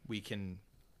we can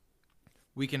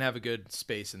have a good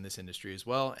space in this industry as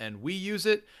well, and we use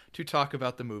it to talk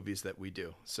about the movies that we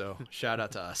do. So shout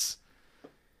out to us.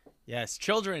 Yes,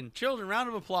 children, round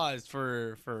of applause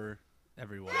for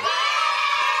everyone.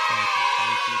 Thank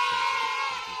you, children.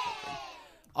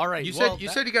 All right, You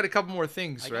said you got a couple more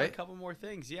things, I got right? a couple more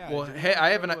things. Yeah. Well, Do we hey, wanna I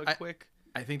have go an- to a quick.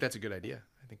 I think that's a good idea.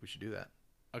 I think we should do that.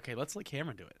 Okay, let's let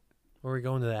Cameron do it. Are we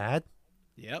going to the ad?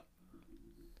 Yep.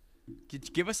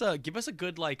 Give us a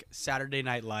good Saturday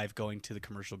Night Live going to the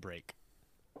commercial break.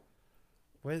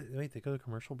 Wait, they go to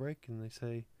commercial break and they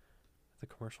say the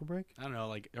commercial break? I don't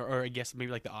know, or I guess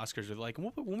maybe the Oscars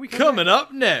are when we come Coming back.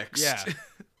 up next. Yeah.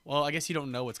 Well, I guess you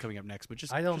don't know what's coming up next, but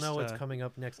I don't know what's coming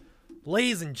up next.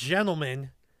 Ladies and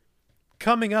gentlemen,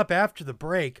 coming up after the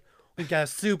break, we've got a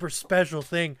super special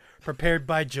thing prepared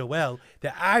by Joel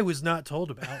that I was not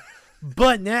told about.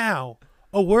 But now,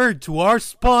 a word to our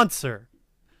sponsor.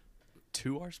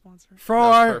 To our sponsor.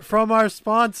 From our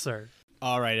sponsor.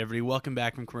 All right, everybody, welcome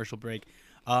back from commercial break.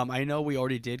 I know we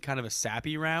already did kind of a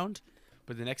sappy round,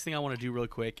 but the next thing I want to do real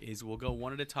quick is we'll go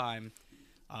one at a time,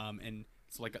 and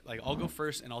so I'll go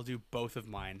first and I'll do both of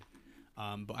mine.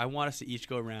 But I want us to each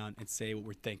go around and say what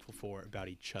we're thankful for about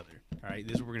each other. All right,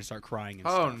 this is where we're gonna start crying and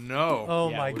Oh stuff. no. Oh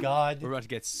Yeah, my God. We're about to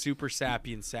get super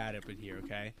sappy and sad up in here,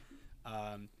 okay?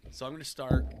 So I'm gonna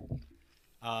start.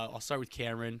 I'll start with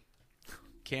Cameron.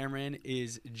 Cameron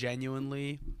is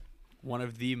genuinely one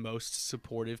of the most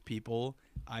supportive people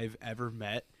I've ever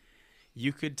met.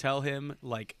 You could tell him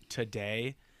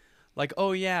today,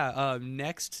 oh yeah,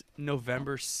 next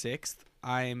November 6th,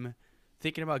 I'm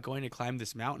thinking about going to climb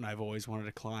this mountain I've always wanted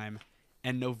to climb.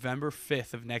 And November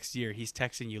 5th of next year, he's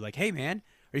texting you hey man,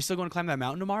 are you still going to climb that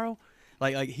mountain tomorrow?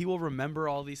 He will remember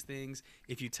all these things.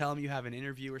 If you tell him you have an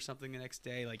interview or something the next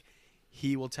day,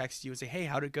 he will text you and say, hey,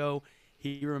 how'd it go?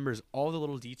 He remembers all the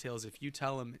little details. If you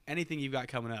tell him anything you've got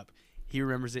coming up, he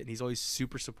remembers it, and he's always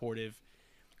super supportive.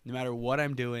 No matter what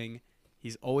I'm doing,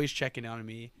 he's always checking on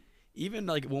me. even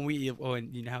like when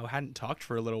you know hadn't talked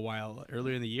for a little while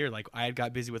earlier in the year, like I had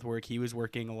got busy with work, he was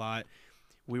working a lot.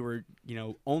 We were, you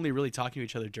know, only really talking to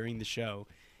each other during the show.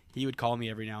 He would call me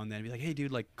every now and then and be like, "Hey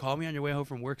dude, like call me on your way home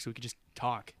from work so we could just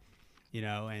talk." You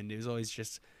know, and it was always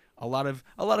just a lot of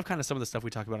kind of some of the stuff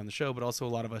we talk about on the show, but also a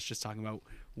lot of us just talking about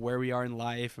where we are in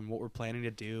life and what we're planning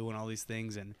to do and all these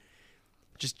things, and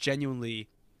just genuinely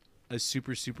a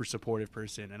super supportive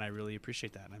person, and I really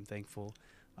appreciate that, and I'm thankful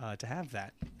to have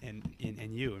that in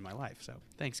you in my life. So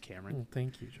thanks, Cameron. Well,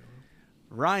 thank you, Joel.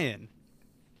 Ryan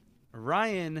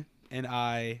and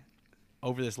I,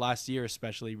 over this last year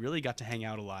especially, really got to hang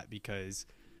out a lot because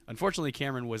unfortunately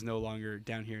Cameron was no longer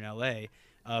down here in LA.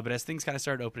 But as things kind of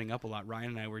started opening up a lot,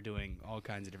 Ryan and I were doing all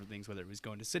kinds of different things, whether it was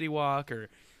going to City Walk or,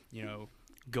 you know,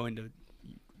 going to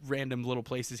random little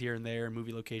places here and there,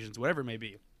 movie locations, whatever it may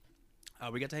be.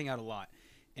 We got to hang out a lot.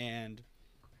 And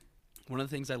one of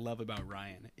the things I love about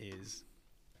Ryan is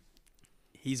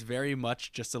he's very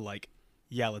much just a like,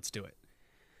 yeah, let's do it.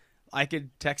 I could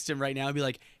text him right now and be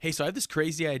like, "Hey, so I have this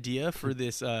crazy idea for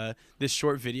this this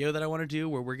short video that I want to do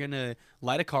where we're gonna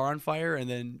light a car on fire and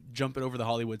then jump it over the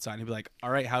Hollywood sign." He'd be like, "All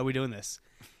right, how are we doing this?"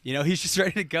 You know, he's just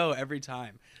ready to go every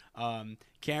time.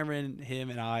 Cameron, him,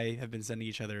 and I have been sending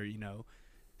each other, you know,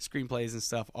 screenplays and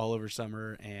stuff all over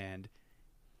summer, and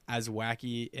as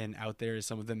wacky and out there as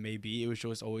some of them may be, it was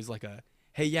just always like a,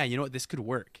 "Hey, yeah, you know what, this could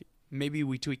work. Maybe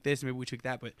we tweak this, maybe we tweak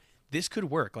that, but this could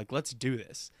work. Like, let's do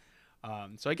this."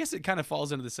 So I guess it kind of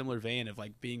falls into the similar vein of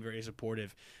like being very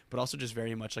supportive, but also just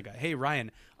very much like a, "Hey Ryan,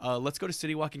 let's go to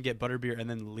City Walk and get butterbeer and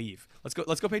then leave. Let's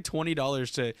go pay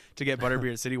 $20 to get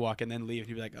butterbeer at City Walk and then leave." And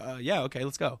he'd be like, "Yeah, okay,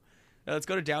 let's go. Let's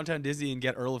go to Downtown Disney and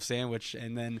get Earl of Sandwich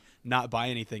and then not buy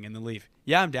anything and then leave."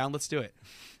 "Yeah, I'm down. Let's do it."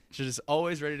 So just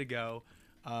always ready to go.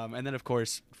 And then of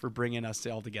course for bringing us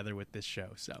all together with this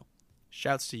show. So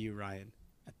shouts to you, Ryan.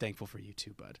 I'm thankful for you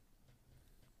too, bud.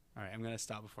 All right, I'm going to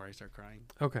stop before I start crying.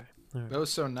 Okay. All right. That was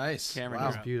so nice. Cameron, Wow.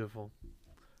 you're That's up. beautiful.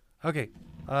 Okay.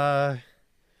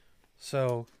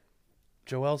 So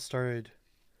Joel started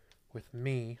with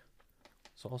me,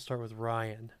 so I'll start with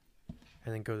Ryan,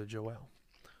 and then go to Joel.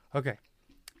 Okay.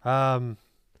 I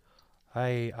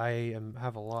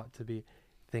have a lot to be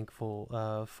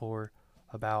thankful for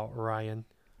about Ryan.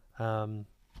 I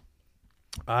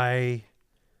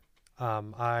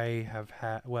have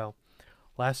had, well,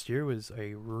 last year was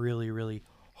a really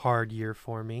hard year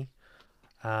for me.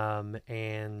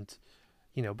 And,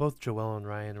 you know, both Joel and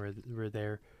Ryan were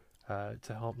there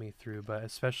to help me through, but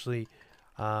especially,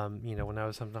 you know, when I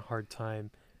was having a hard time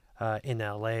in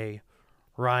LA,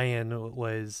 Ryan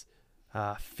was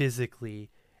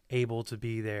physically able to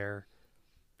be there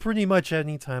pretty much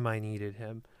any time I needed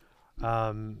him.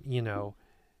 You know,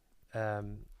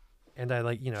 and I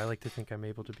like to think I'm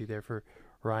able to be there for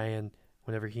Ryan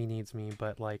whenever he needs me,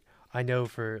 but like I know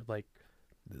for like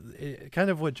kind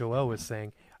of what Joel was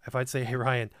saying, if I'd say, "Hey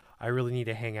Ryan, I really need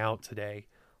to hang out today,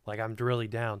 like I'm really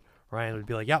down," Ryan would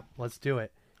be like, "Yep, let's do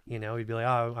it." You know, he'd be like,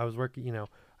 "Oh, I was working, you know,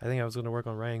 I think I was going to work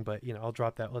on writing, but you know, I'll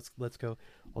drop that. Let's go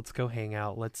hang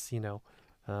out. Let's, you know,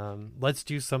 let's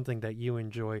do something that you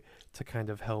enjoy to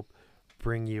kind of help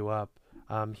bring you up."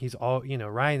 He's all, you know,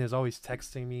 Ryan is always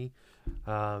texting me,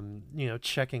 you know,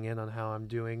 checking in on how I'm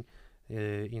doing.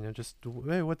 You know, just,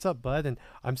 "Hey, what's up, bud?" And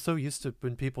I'm so used to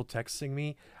when people texting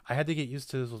me. I had to get used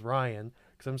to this with Ryan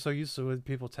because I'm so used to when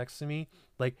people texting me.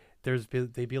 Like,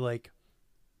 they'd be like,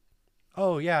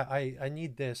 "Oh yeah, I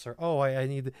need this," or "Oh, I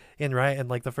need," and Ryan, and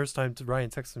like the first time Ryan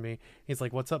texted me, he's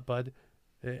like, "What's up, bud?"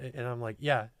 And I'm like,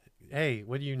 "Yeah, hey,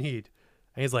 what do you need?"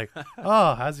 And he's like,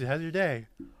 "Oh, how's your day?"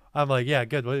 I'm like, "Yeah,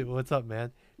 good. What's up,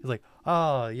 man?" He's like,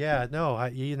 "Oh yeah, no,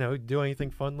 you know, do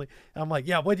anything fun?" I'm like,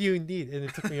 "Yeah, what do you need?" And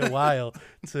it took me a while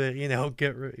to, you know,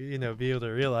 be able to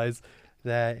realize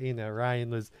that, you know, Ryan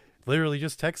was literally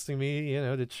just texting me, you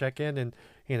know, to check in and,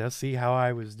 you know, see how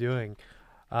I was doing.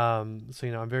 So,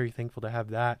 you know, I'm very thankful to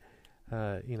have that,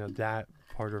 you know, that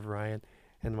part of Ryan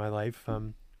in my life.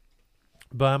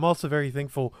 But I'm also very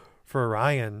thankful for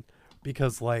Ryan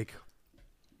because, like,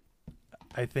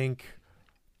 I think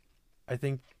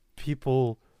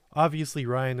people, obviously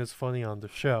Ryan is funny on the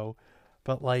show,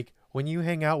 but like when you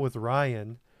hang out with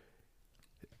Ryan,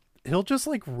 he'll just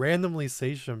like randomly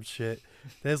say some shit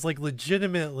that's like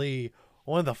legitimately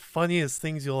one of the funniest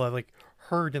things you'll have like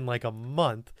heard in like a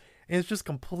month, and it's just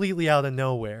completely out of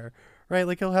nowhere, right?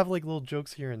 Like he'll have like little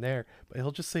jokes here and there, but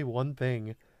he'll just say one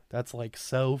thing that's like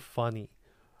so funny,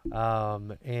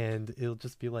 and it'll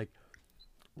just be like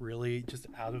really just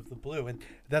out of the blue. And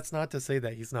that's not to say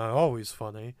that he's not always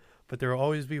funny, but there will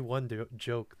always be one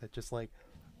joke that just like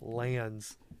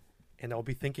lands, and I'll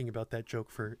be thinking about that joke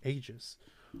for ages.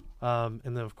 And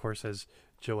then, of course, as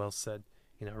Joel said,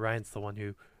 Ryan's the one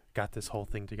who got this whole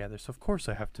thing together. So, of course,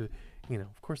 I have to,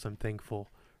 of course, I'm thankful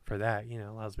for that.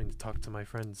 Allows me to talk to my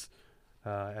friends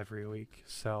every week.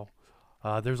 So,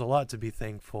 there's a lot to be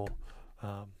thankful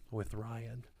with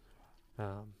Ryan.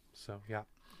 So, yeah.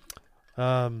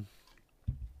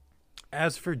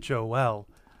 As for Joel,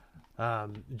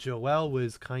 Joel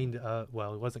was it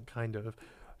wasn't kind of.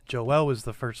 Joel was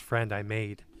the first friend I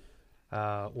made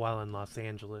while in Los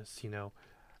Angeles.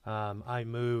 I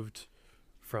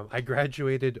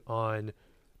graduated on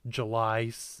July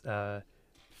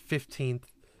 15th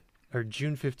or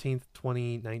June 15th,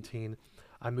 2019.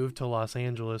 I moved to Los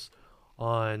Angeles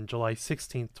on July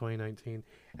 16th, 2019,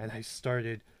 and I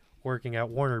started working at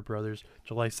Warner Brothers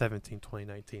July 17th,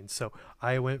 2019. So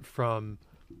I went from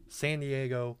San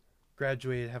Diego,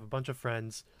 graduated, have a bunch of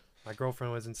friends. My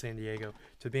girlfriend was in San Diego,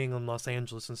 to being in Los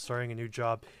Angeles and starting a new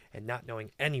job and not knowing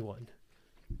anyone.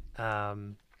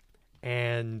 I'm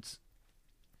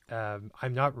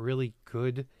not really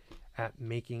good at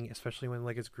making, especially when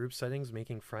it's group settings,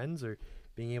 making friends or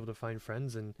being able to find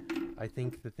friends. And I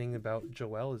think the thing about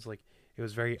Joel is it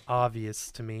was very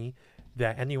obvious to me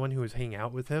that anyone who was hanging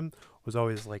out with him was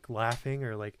always laughing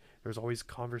or there was always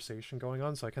conversation going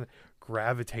on. So I kind of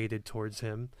gravitated towards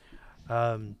him.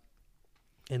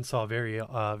 And saw very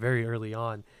early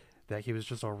on that he was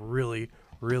just a really,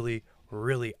 really,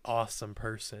 really awesome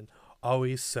person.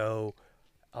 Always so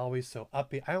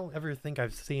upbeat. I don't ever think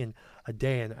I've seen a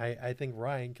day, and I think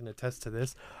Ryan can attest to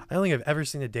this. I don't think I've ever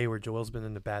seen a day where Joel's been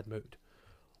in a bad mood.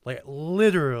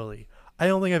 Literally, I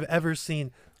don't think I've ever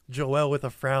seen Joel with a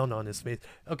frown on his face.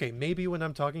 Okay, maybe when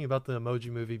I'm talking about the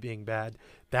Emoji Movie being bad,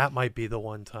 that might be the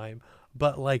one time.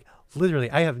 But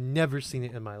literally, I have never seen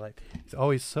it in my life. He's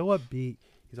always so upbeat.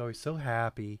 He's always so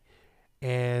happy.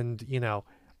 And,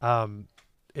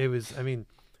 it was,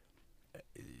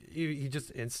 he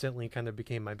just instantly kind of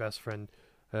became my best friend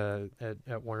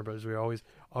at Warner Bros. We were always,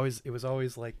 it was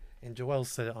always and Joel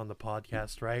said it on the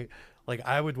podcast, right?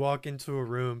 I would walk into a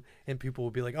room and people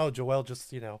would be like, oh, Joel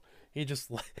just, he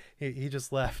just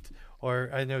left. Or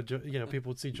I know,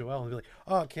 people would see Joel and be like,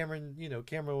 oh, Cameron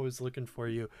was looking for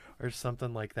you or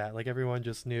something like that. Everyone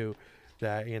just knew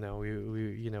that, we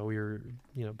were,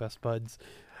 best buds.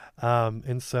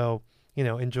 And so,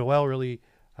 and Joel really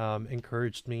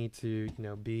encouraged me to,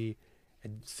 be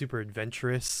super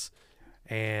adventurous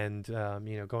and,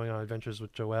 going on adventures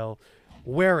with Joel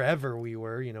wherever we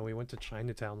were. We went to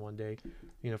Chinatown one day,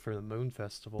 for the Moon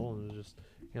Festival, and it was just,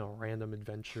 a random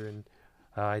adventure. And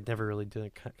I never really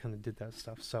did that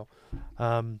stuff. So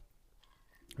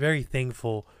very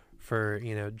thankful for,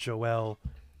 Joel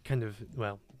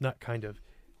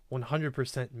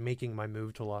 100% making my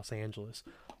move to Los Angeles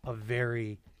a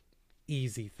very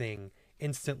easy thing,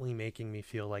 instantly making me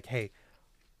feel hey,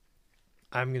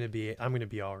 I'm gonna be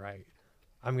all right.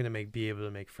 I'm gonna be able to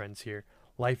make friends here.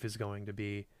 Life is going to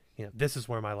be, this is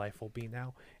where my life will be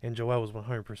now. And Joel was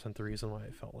 100% the reason why I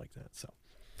felt like that. So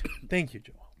thank you,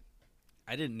 Joel.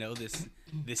 I didn't know this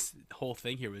whole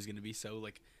thing here was gonna be so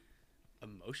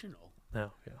emotional.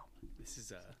 No, yeah. This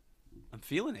is I'm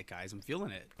feeling it, guys. I'm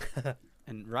feeling it.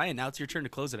 And Ryan, now it's your turn to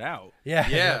close it out.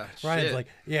 Yeah. Ryan's Ryan's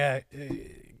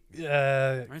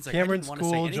Cameron's I didn't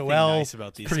cool. say anything Joel, nice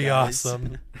about these pretty guys.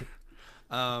 awesome.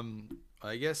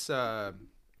 I guess I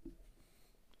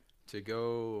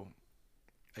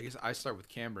start with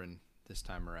Cameron this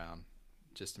time around,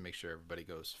 just to make sure everybody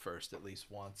goes first at least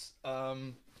once. I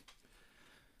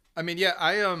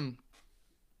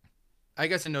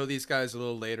guess I know these guys a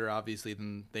little later, obviously,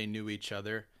 than they knew each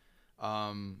other.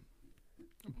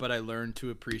 But I learned to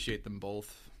appreciate them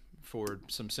both for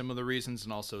some similar reasons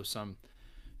and also some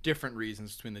different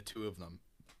reasons between the two of them.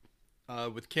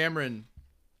 With Cameron,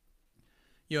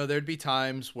 there'd be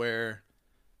times where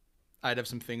I'd have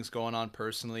some things going on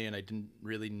personally and I didn't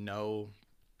really know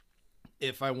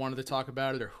if I wanted to talk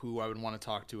about it or who I would want to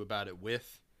talk to about it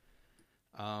with.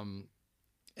 And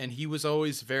he was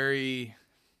always very,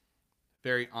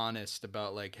 very honest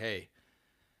about hey,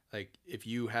 if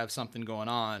you have something going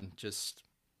on, just,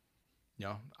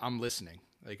 I'm listening.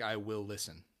 I will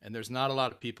listen. And there's not a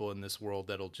lot of people in this world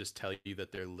that'll just tell you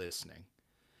that they're listening.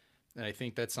 And I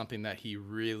think that's something that he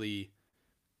really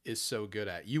is so good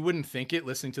at. You wouldn't think it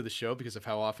listening to the show because of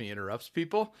how often he interrupts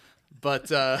people, but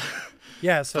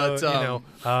yeah. So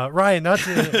Ryan, not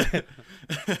to.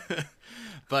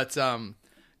 But no,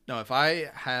 if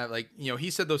I have he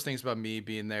said those things about me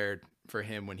being there for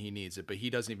him when he needs it, but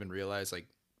he doesn't even realize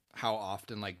how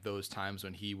often those times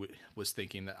when he was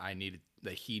thinking that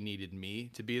he needed me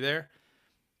to be there,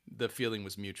 the feeling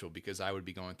was mutual because I would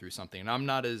be going through something, and I'm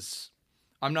not as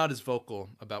I'm not as vocal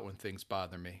about when things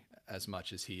bother me as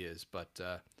much as he is, but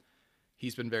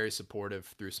he's been very supportive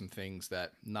through some things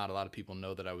that not a lot of people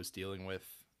know that I was dealing with.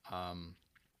 And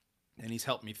he's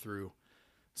helped me through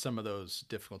some of those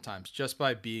difficult times just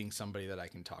by being somebody that I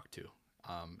can talk to.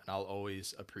 And I'll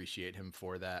always appreciate him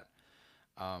for that.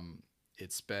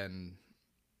 It's been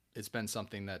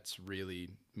something that's really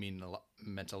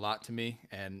meant a lot to me.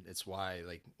 And it's why,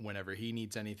 like, whenever he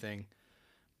needs anything,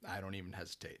 I don't even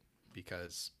hesitate,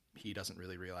 because he doesn't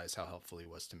really realize how helpful he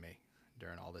was to me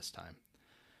during all this time.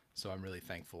 So I'm really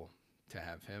thankful to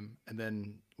have him. And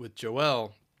then with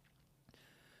Joel,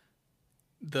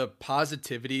 the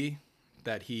positivity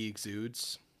that he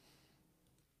exudes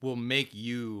will make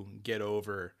you get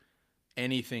over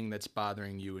anything that's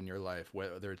bothering you in your life,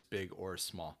 whether it's big or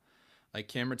small. Like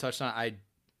Cameron touched on,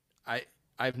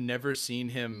 I've never seen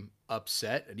him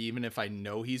upset. And even if I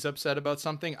know he's upset about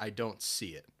something, I don't see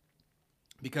it,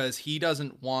 because he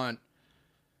doesn't want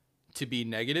to be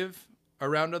negative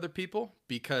around other people,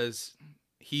 because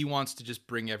he wants to just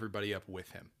bring everybody up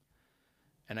with him.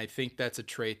 And I think that's a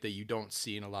trait that you don't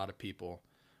see in a lot of people,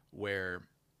 where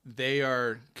they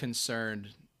are concerned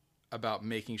about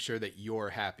making sure that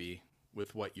you're happy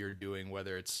with what you're doing,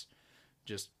 whether it's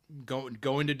just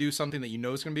going to do something that you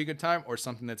know is going to be a good time or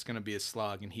something that's going to be a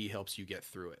slog, and he helps you get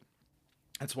through it.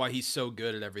 That's why he's so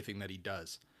good at everything that he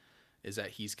does, is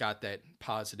that he's got that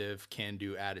positive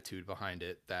can-do attitude behind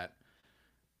it that,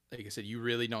 like I said, you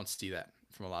really don't see that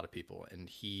from a lot of people, and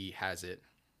he has it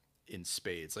in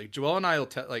spades. Like Joel and I will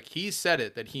like he said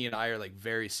it, that he and I are like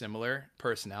very similar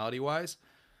personality-wise,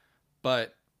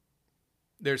 but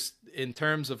there's, in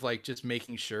terms of like just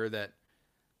making sure that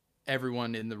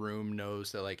everyone in the room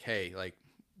knows that, like, hey, like,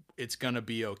 it's gonna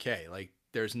be okay. Like,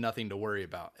 there's nothing to worry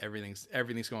about. Everything's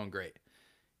going great.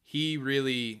 He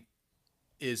really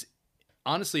is,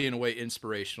 honestly, in a way,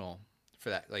 inspirational for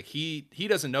that. Like, he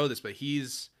doesn't know this, but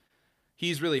he's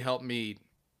really helped me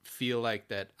feel like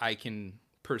that I can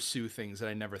pursue things that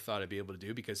I never thought I'd be able to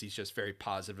do, because he's just very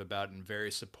positive about it and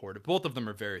very supportive. Both of them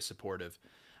are very supportive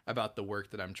about the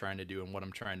work that I'm trying to do and what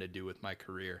I'm trying to do with my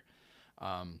career.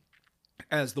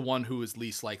 As the one who is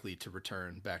least likely to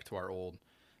return back to our old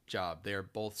job, they're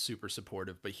both super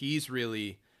supportive, but he's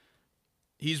really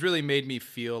made me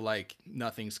feel like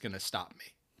nothing's going to stop me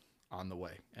on the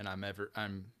way. And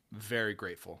I'm very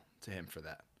grateful to him for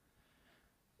that.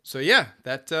 So yeah,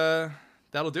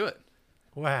 that'll do it.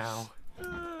 Wow.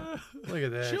 Look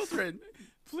at this. Children,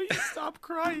 please stop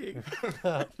crying.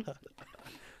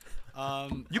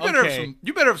 You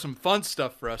better have some fun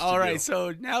stuff for us. All to right, do.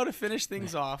 so now to finish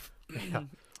things off, Yeah.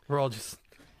 We're all just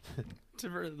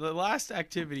the last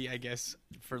activity, I guess,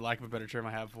 for lack of a better term,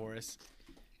 I have for us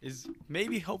is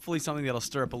maybe hopefully something that'll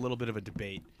stir up a little bit of a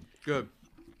debate. Good.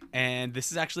 And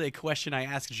this is actually a question I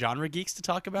asked Genre Geeks to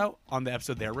talk about on the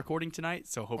episode they're recording tonight,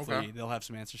 so hopefully they'll have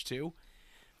some answers too.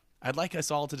 I'd like us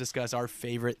all to discuss our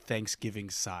favorite Thanksgiving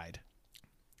side.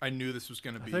 I knew this was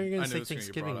going to be. I thought you were going I to knew say this was gonna get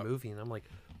Thanksgiving brought up. movie, and I'm like,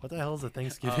 what the hell is a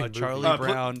Thanksgiving movie? Charlie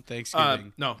Brown,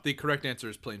 Thanksgiving. No, the correct answer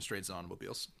is Planes, Trains, and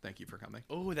Automobiles. Thank you for coming.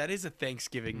 Oh, that is a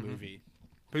Thanksgiving movie.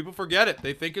 People forget it.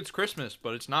 They think it's Christmas,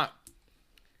 but it's not.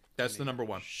 That's the number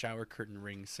one. Shower curtain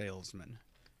ring salesman.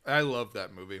 I love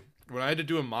that movie. When I had to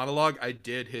do a monologue, I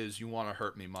did his "You Want to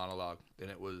Hurt Me" monologue,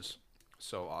 and it was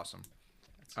so awesome.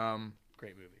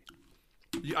 Great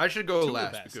movie. I should go Two last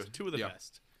of the best. because Two of the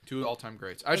best. two all-time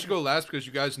greats. I should go last because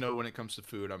you guys know when it comes to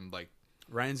food, I'm like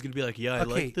Ryan's gonna be like, yeah, I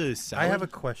Okay, like the salad. I have a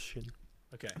question.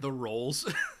 Okay. the rolls.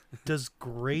 Does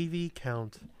gravy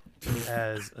count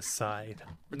as a side?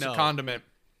 It's No. a condiment.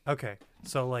 Okay,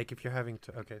 so like if you're having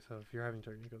turkey, it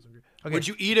goes in gravy. Okay, Would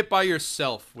you eat it by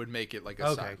yourself? Would make it like a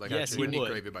Okay, side. Like yes, you he wouldn't would.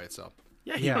 eat gravy by itself.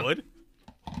 Yeah, he Yeah. would.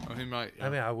 Oh, he might. Yeah. I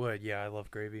mean, I would. Yeah, I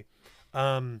love gravy.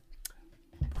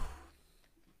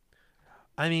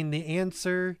 I mean, the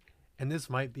answer, and this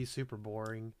might be super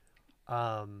boring,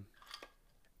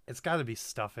 it's got to be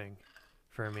stuffing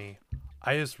for me.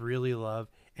 I just really love,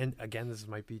 and again, this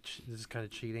is kind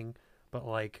of cheating, but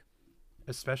like,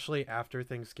 especially after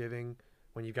Thanksgiving,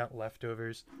 when you got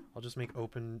leftovers, I'll just make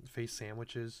open face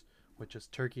sandwiches with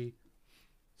just turkey,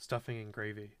 stuffing, and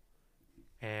gravy.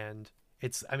 And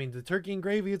the turkey and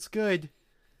gravy, it's good,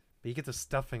 but you get the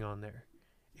stuffing on there,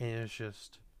 and it's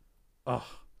just,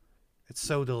 it's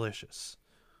so delicious.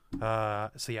 So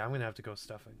yeah, I'm gonna have to go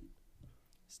stuffing.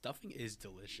 Stuffing is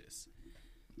delicious.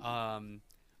 I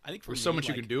think for There's so me, much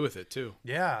you can do with it too.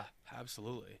 Yeah,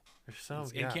 Absolutely. there's so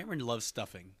And yeah. Cameron loves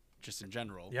stuffing, just in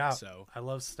general. Yeah, So I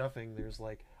love stuffing. There's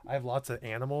like, I have lots of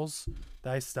animals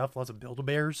that I stuff, lots of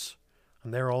Build-A-Bears.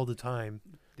 I'm there all the time,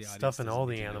 the audience stuffing doesn't all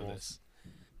need the to know animals.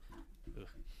 this. Ugh.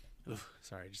 Ugh,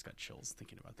 sorry, I just got chills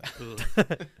thinking about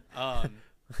that. Ugh.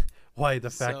 Why the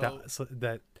fact So-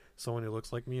 that someone who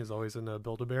looks like me is always in a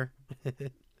Build-A-Bear?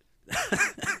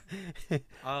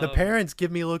 The parents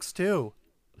give me looks too.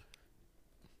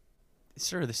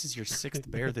 Sir, this is your 6th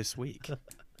bear this week.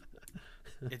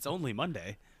 It's only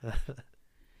Monday.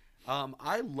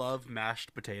 I love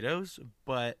mashed potatoes,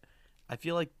 but I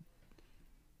feel like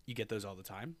you get those all the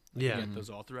time. Like, Yeah. You get those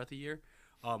all throughout the year.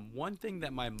 One thing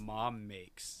that my mom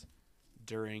makes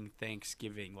during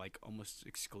Thanksgiving, like almost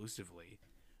exclusively,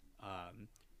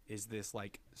 is this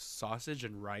like sausage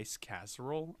and rice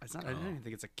casserole. It's not. I don't even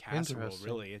think it's a casserole, Interesting.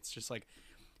 really. It's just like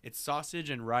it's sausage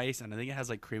and rice, and I think it has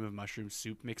like cream of mushroom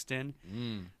soup mixed in,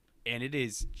 and it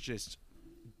is just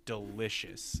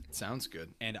delicious. Sounds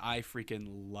good. And I freaking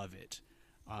love it.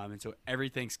 And so every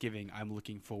Thanksgiving, I'm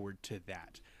looking forward to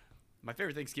that. My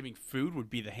favorite Thanksgiving food would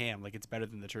be the ham. Like, it's better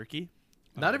than the turkey.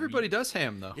 Not everybody does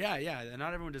ham though. Yeah, and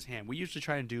not everyone does ham. We usually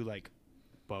try and do like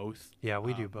both, Yeah,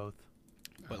 we do both.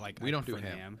 but like We I don't do prefer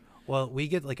the ham. Well, we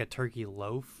get like a turkey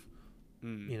loaf,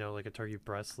 Mm. you know, like a turkey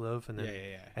breast loaf, and then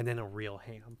Yeah. and then a real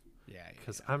ham. Yeah,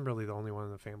 Because I'm really the only one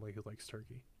in the family who likes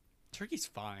turkey. turkey's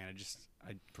fine.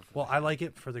 I prefer. Well, the I ham. like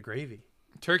it for the gravy.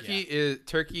 Turkey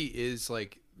is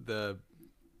like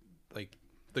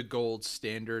the gold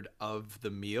standard of the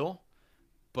meal,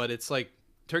 but it's like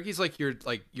turkey's like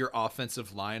your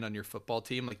offensive line on your football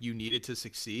team. Like you need it to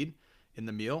succeed in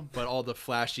the meal, but all the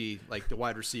flashy like the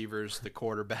wide receivers, the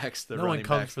quarterbacks, the No one running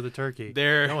comes backs, for the turkey.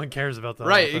 they're No one cares about the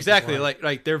right offensive exactly line.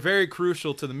 like they're very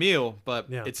crucial to the meal, but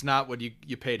Yeah. it's not what you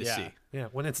pay to Yeah. see. Yeah,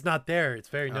 when it's not there, it's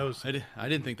very Oh, noticeable. I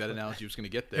didn't think that analogy was going to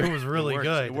get there. It was really worked.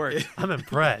 good. It worked. I'm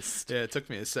impressed. Yeah, it took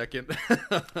me a second.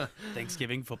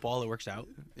 Thanksgiving football. It works out.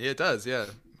 Yeah, it does. Yeah,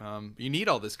 you need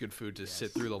all this good food to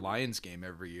sit through the Lions game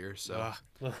every year. So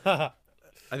Ugh.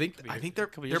 I think they're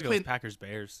Couple years ago, it was playing. Packers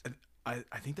Bears. I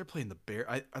think they're playing the Bears.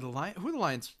 Are the Lions? Who are the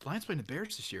Lions? Lions playing the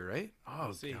Bears this year, right? Oh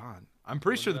We'll see. God, I'm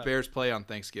pretty Wonder sure the that. Bears play on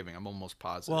Thanksgiving. I'm almost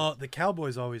positive. Well, the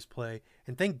Cowboys always play,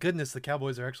 and thank goodness the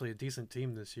Cowboys are actually a decent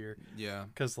team this year. yeah,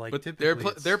 Because like but typically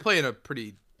they're it's- playing a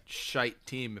pretty shite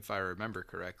team if I remember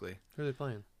correctly. Who are they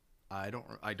playing? I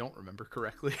don't remember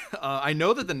correctly. I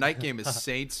know that the night game is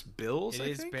Saints Bills. It I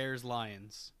is think? Bears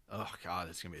Lions Oh God,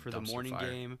 it's gonna be a for the dumpster morning fire.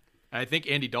 game. And I think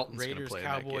Andy Dalton's gonna Raiders play in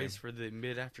that Cowboys game. for the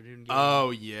mid afternoon game.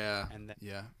 Oh yeah, And the-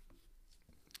 yeah.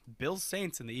 Bills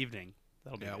Saints in the evening.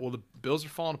 That'll be Yeah, good. well, the Bills are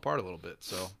falling apart a little bit,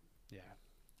 so yeah.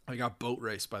 I got boat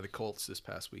raced by the Colts this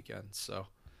past weekend. So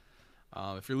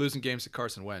if you're losing games to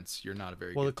Carson Wentz, you're not a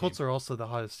very Well, the good Colts team. are also the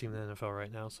hottest team in the NFL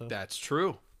right now. So, That's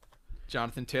true.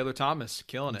 Jonathan Taylor Thomas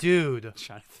killing it. dude,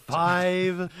 Jonathan-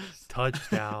 5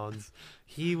 touchdowns.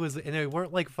 He was, and it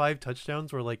weren't like 5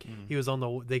 touchdowns where like he was on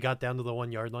the. They got down to the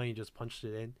 1 yard line. He just punched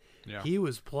it in. Yeah. He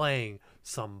was playing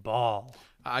some ball.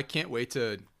 I can't wait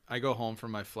to. I go home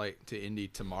from my flight to Indy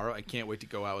tomorrow. I can't wait to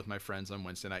go out with my friends on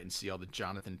Wednesday night and see all the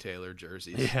Jonathan Taylor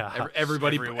jerseys. Yeah.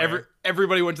 Everywhere.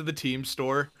 Everybody went to the team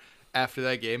store after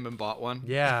that game and bought one.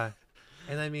 Yeah,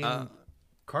 and I mean, Uh,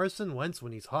 Carson Wentz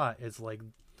when he's hot is like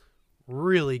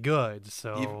really good.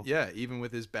 So Even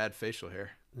with his bad facial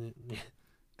hair. yeah.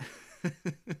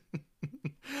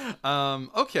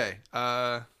 Okay.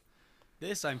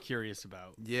 This I'm curious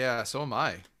about. Yeah, so am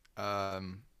I.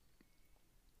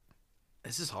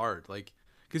 This is hard, like,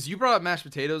 because you brought up mashed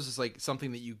potatoes as like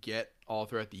something that you get all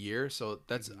throughout the year. So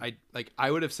that's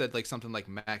I would have said like something like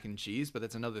mac and cheese, but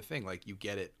that's another thing. Like you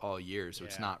get it all year, so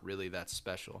it's Yeah. not really that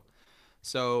special.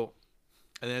 So,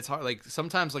 and then it's hard. Like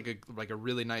sometimes like a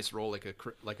really nice roll, like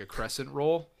a crescent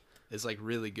roll, is like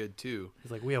really good too.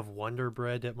 It's like we have Wonder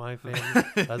Bread at my family.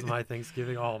 That's my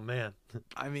Thanksgiving. Oh man,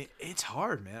 I mean, it's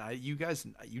hard, man. You guys,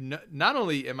 not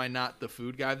only am I not the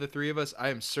food guy of the three of us, I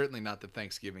am certainly not the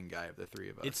Thanksgiving guy of the three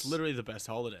of us. It's literally the best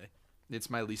holiday. It's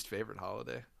my least favorite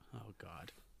holiday. Oh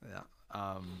God. Yeah.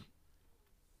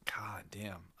 God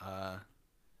damn.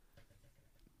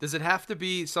 Does it have to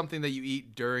be something that you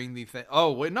eat during the thing?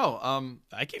 Oh wait, no.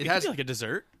 I can It it has- be like a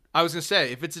dessert. I was gonna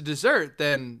say if it's a dessert,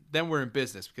 then we're in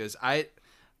business because I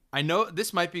know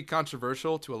this might be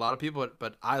controversial to a lot of people,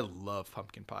 but I love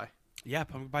pumpkin pie. Yeah,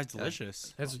 pumpkin pie's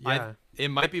delicious. that's I- yeah. It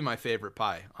might be my favorite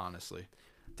pie, honestly.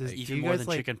 Does, even do you more guys than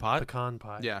like chicken pot? pecan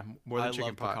pie? Yeah, more than I chicken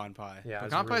love pie. pecan pie. yeah. it's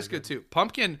Pecan pie really is good too.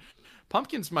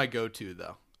 Pumpkin's my go-to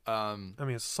though. I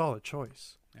mean, it's a solid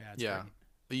choice. Yeah. It's Yeah.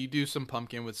 great. You do some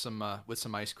pumpkin with some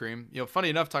ice cream. You know, funny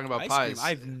enough, talking about Ice pies. cream.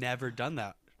 I've never done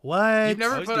that. What? You've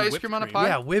never always put do ice whipped cream on a cream. pie?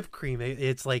 Yeah, whipped cream.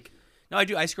 It's like No, I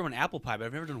do ice cream on apple pie, but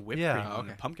I've never done whipped Yeah. cream on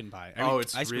Okay. pumpkin pie. Oh,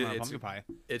 it's ice cream really- on pumpkin pie.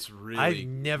 It's really. I've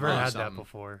never really had that something.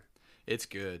 before. It's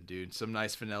good, dude. Some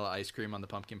nice vanilla ice cream on the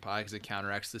pumpkin pie because it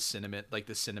counteracts the cinnamon, like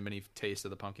the cinnamony taste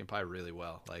of the pumpkin pie really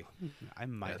well. Like, I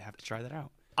might have to try that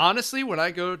out. honestly, when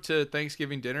I go to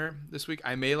Thanksgiving dinner this week,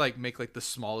 I may like make like the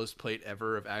smallest plate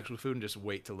ever of actual food and just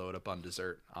wait to load up on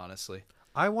dessert. Honestly,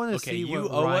 I want to Okay, see you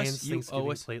what owe us- Ryan's you owe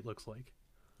Thanksgiving us- plate looks like.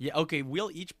 Yeah, okay,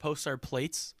 we'll each post our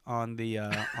plates on the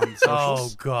Oh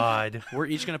socials. God. We're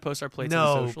each gonna post our plates on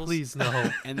the No, socials. please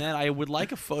no. And then I would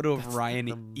like a photo of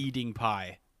Ryan eating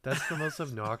pie. That's the most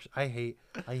obnoxious. I hate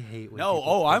when No,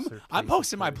 people I'm post their I'm plates of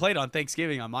posting my food. plate on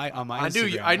Thanksgiving on my I knew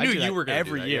Instagram. I knew do you that were gonna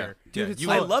every do that, year. yeah. Dude, Yeah, it's you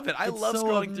I so, love it. I it's love so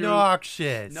scrolling through.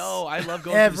 obnoxious. No, I love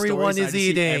going Everyone through is stories and I just see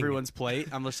eating. everyone's plate.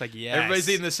 I'm just like, yes. Everybody's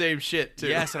eating the same shit too.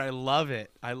 Yes, and I love it.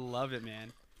 I love it,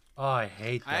 man. Oh, I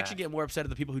hate that. I actually get more upset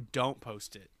at the people who don't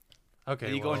post it. okay.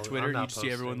 And you go well, on Twitter I'm and you not just see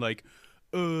everyone posting.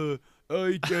 like,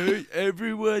 I don't.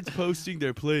 Everyone's posting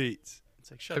their plates.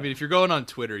 It's like, shut I up. mean, if you're going on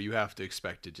Twitter, you have to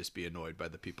expect to just be annoyed by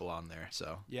the people on there.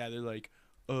 So. Yeah, they're like,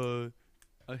 I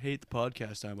hate the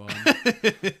podcast I'm on.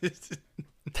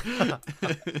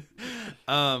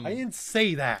 I didn't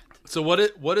say that. So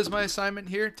what is my assignment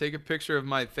here? Take a picture of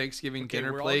my Thanksgiving Okay,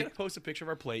 dinner we're all plate. gonna post a picture of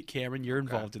our plate. Cameron, you're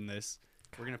involved in this.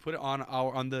 We're gonna put it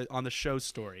on the show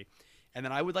story, and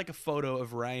then I would like a photo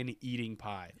of Ryan eating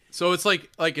pie, So it's like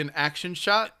an action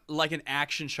shot. like an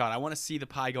action shot. I want to see the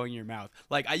pie going in your mouth.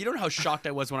 Like you don't know how shocked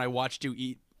I was when I watched you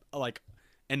eat like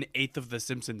an eighth of the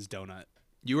Simpsons donut.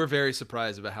 You were very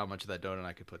surprised about how much of that donut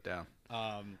I could put down.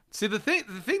 Um, See,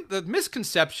 the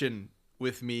misconception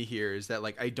with me here is that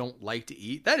like I don't like to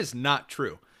eat. That is not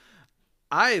true.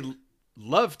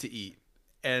 Love to eat,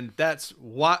 and that's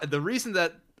why the reason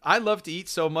that I love to eat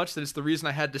so much that it's the reason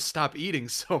I had to stop eating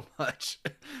so much.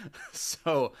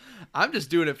 So I'm just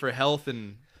doing it for health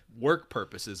and work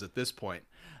purposes at this point,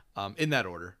 in that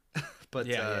order. But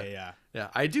yeah.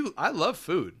 I love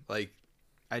food. Like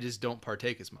I just don't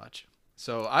partake as much.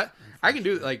 So I can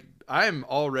do like I'm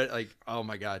already like, oh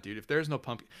my god, dude, if there's no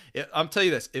pumpkin, I'm telling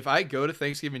you this, if I go to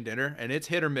Thanksgiving dinner and it's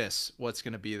hit or miss what's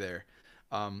going to be there.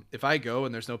 If I go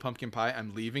and there's no pumpkin pie,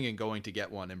 I'm leaving and going to get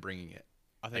one and bringing it.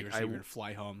 I think Like, you're gonna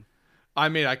fly home. I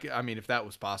mean, I mean if that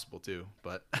was possible too,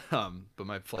 but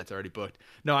my flight's already booked.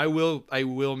 No, I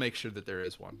will make sure that there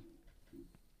is one.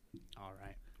 All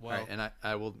right. All Well, right, and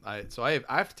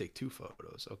I have to take 2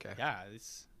 photos. Okay. yeah,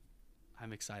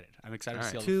 I'm excited. I'm excited to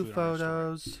All see right. all the 2 food on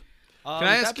our story.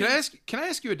 photos. Can I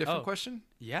ask you a different Oh. question?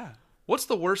 Yeah. What's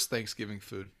the worst Thanksgiving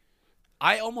food?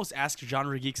 I almost asked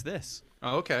Genre Geeks this.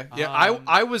 Oh, okay. Yeah, Um,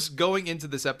 I was going into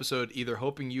this episode either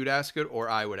hoping you'd ask it or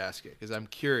I would ask it because I'm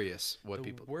curious what The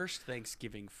people. worst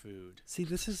Thanksgiving food. See,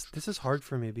 this is hard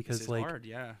for me because This is like hard,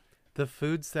 yeah. the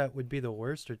foods that would be the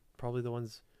worst are probably the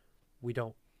ones we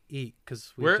don't eat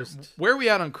because we Where just where are we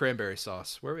at on cranberry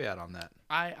sauce? Where are we at on that?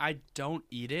 I don't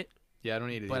eat it, Yeah, I don't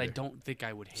eat it. but I either. don't think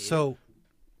I would hate it. So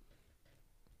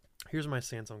here's my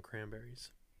stance on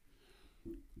cranberries.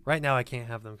 Right now, I can't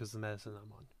have them because of the medicine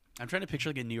I'm on. I'm trying to picture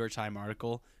like a New York Times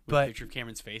article with But- a picture of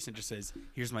Cameron's face and it just says,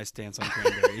 "Here's my stance on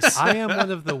cranberries." I am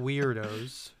one of the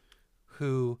weirdos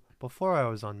who, before I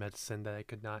was on medicine that I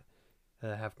could not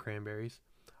have cranberries,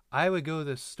 I would go to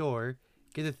the store,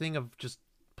 get a thing of just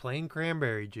plain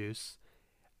cranberry juice,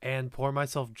 and pour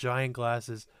myself giant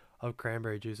glasses of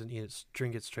cranberry juice and eat it,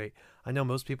 drink it straight. I know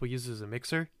most people use it as a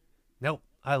mixer. Nope,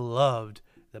 I loved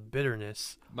the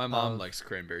bitterness. My mom of likes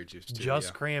cranberry juice too.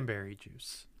 just cranberry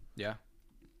juice. yeah.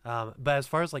 But as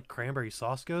far as like cranberry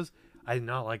sauce goes, I did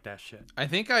not like that shit. I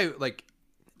think I like.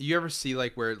 You ever see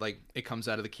like where like it comes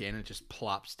out of the can and it just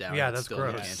plops down? Yeah, and it's that's still in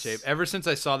the gross. can shape. Ever since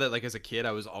I saw that like as a kid,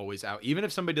 I was always out. Even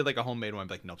if somebody did like a homemade one, I'd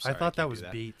be like, nope. Sorry, I thought that can't was do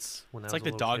Beets when It's I like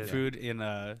was the a little dog kid. food in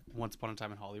Once Upon a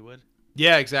Time in Hollywood.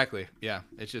 Yeah, exactly. Yeah,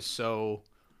 it's just so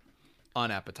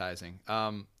unappetizing.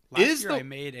 Last Is year the I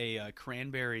made a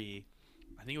cranberry,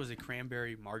 I think it was a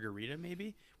cranberry margarita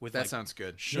maybe with that like sounds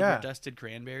good. sugar Yeah. dusted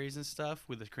cranberries and stuff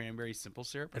with a cranberry simple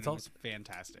syrup. And It's it all- was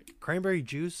fantastic. Cranberry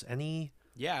juice, any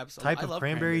Yeah, absolutely. type I of love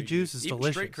cranberry juice is Even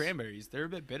delicious. Straight cranberries, they're a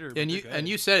bit bitter. but And they're you good. and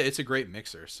you said it's a great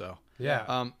mixer. So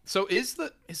yeah. so is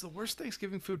the worst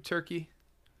Thanksgiving food turkey?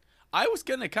 I was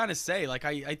gonna kind of say like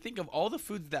I think of all the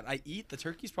foods that I eat, the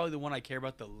turkey's probably the one I care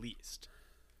about the least.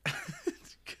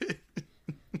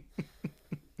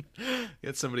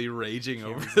 Get somebody raging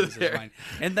Cameron's over loses his there. mind.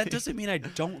 And that doesn't mean I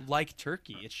don't like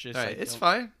turkey. It's just All right, I it's don't-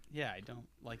 fine. Yeah, I don't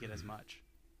like it as much.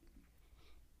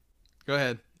 Go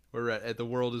ahead. We're at the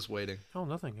world is waiting. Oh,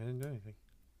 nothing. I didn't do anything.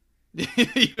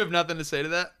 You have nothing to say to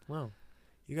that? Well,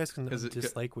 you guys can 'Cause it-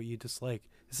 dislike what you dislike.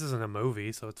 This isn't a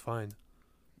movie, so it's fine.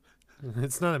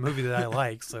 It's not a movie that I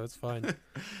like, so it's fine.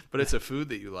 But it's a food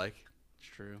that you like. It's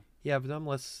true. Yeah, but I'm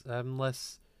less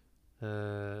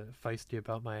feisty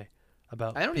about my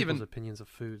about I don't people's even- opinions of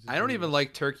foods. I don't even anyways.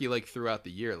 like turkey like throughout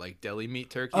the year, like deli meat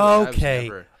turkey. Like, I was Okay,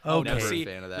 never, okay. never see, a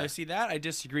fan of that. No, see that I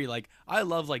disagree. Like I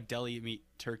love like deli meat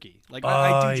turkey. Like Oh, I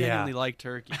yeah. do genuinely like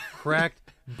turkey. cracked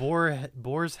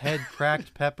boar's head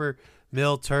cracked pepper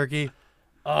mill turkey.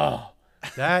 Oh,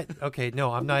 that okay.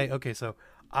 No, I'm not okay. So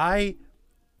I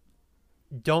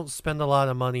don't spend a lot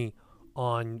of money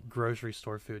on grocery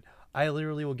store food. I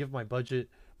literally will give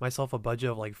myself a budget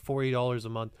of like $40 a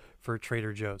month for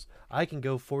Trader Joe's. I can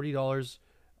go $40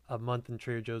 a month in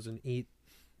Trader Joe's and eat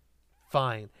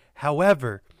fine.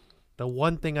 However, the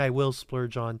one thing I will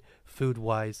splurge on food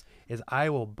wise is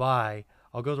I'll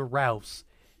go to Ralph's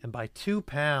and buy 2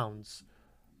 pounds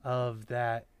of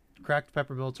that cracked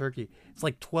peppermill turkey. It's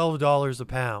like $12 a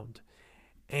pound.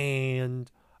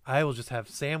 And I will just have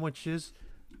sandwiches,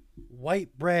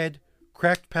 white bread,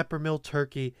 cracked peppermill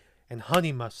turkey, and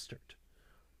honey mustard.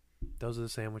 Those are the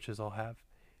sandwiches I'll have.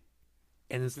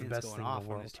 And it's the Man's best going thing in off the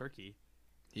on his world. turkey.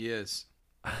 He is.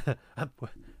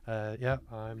 Yeah,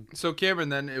 I'm So Cameron,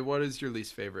 then, what is your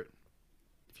least favorite?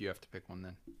 If you have to pick one,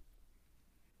 then.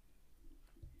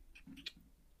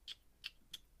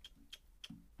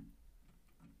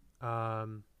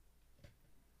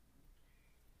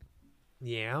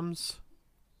 yams.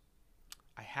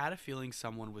 I had a feeling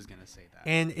someone was gonna say that.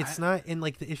 And it's not in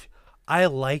like the I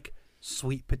like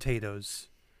sweet potatoes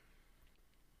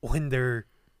when they're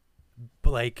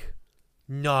like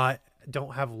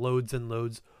don't have loads and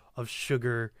loads of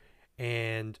sugar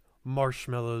and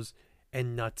marshmallows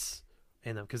and nuts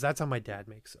in them, because that's how my dad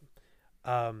makes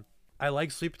them. I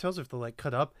like sweet potatoes if they're like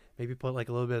cut up, maybe put like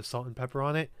a little bit of salt and pepper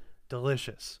on it,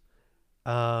 delicious.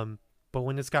 But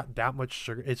when it's got that much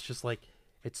sugar, it's just like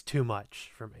it's too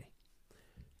much for me.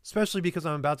 Especially because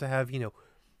I'm about to have,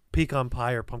 pecan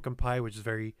pie or pumpkin pie, which is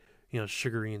very,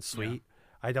 sugary and sweet.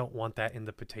 I don't want that in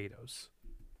the potatoes.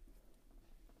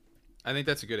 I think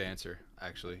that's a good answer,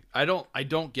 actually. I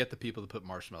don't get the people that put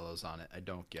marshmallows on it. I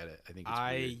don't get it. I think it's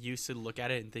I weird. used to look at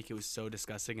it and think it was so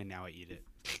disgusting, and now I eat it.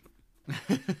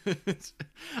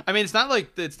 I mean, it's not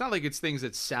like it's things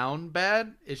that sound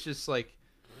bad. It's just like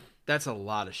that's a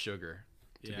lot of sugar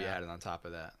to be Yeah. added on top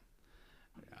of that.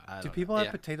 I Do don't people know.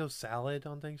 have potato salad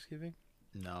on Thanksgiving?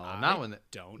 No, I not when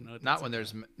don't know. not when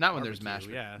there's not when there's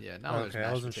barbecue, mashed. yeah. Not when there's Okay, mashed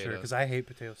I wasn't potatoes. sure because I hate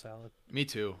potato salad. Me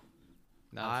too.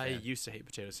 Not a I fan. used to hate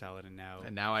potato salad, and now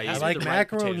I It eat has it. to be like the right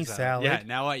potato macaroni salad. Yeah,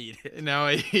 now I eat it. Now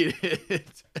I eat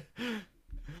it.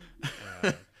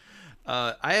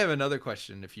 I have another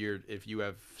question. If you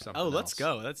have something. Oh, let's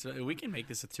else. go. We can make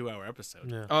this a 2-hour episode.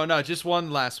 Yeah. Oh no, just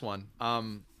one last one.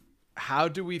 How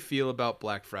do we feel about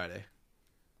Black Friday?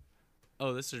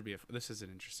 Oh, this is an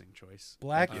interesting choice.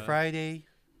 Black Uh, Friday.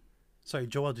 Sorry,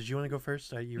 Joel, did you want to go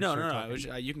first? You No, started no.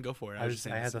 talking. You can go for it. I was just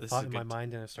saying had this a is thought a in my good-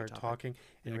 mind and I started topic. talking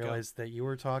and Yeah, go. realized that you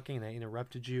were talking and I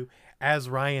interrupted you. As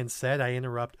Ryan said, I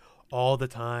interrupt all the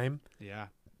time. Yeah.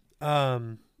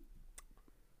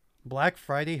 Black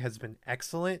Friday has been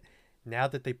excellent now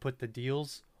that they put the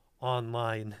deals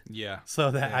online Yeah.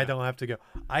 so that I Yeah. don't have to go.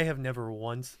 I have never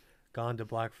once gone to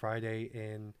Black Friday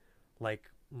and like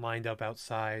lined up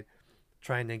outside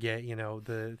trying to get,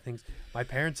 the things. My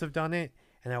parents have done it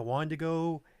and I wanted to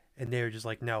go and they were just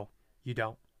like, no, you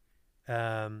don't.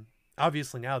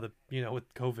 Obviously now that,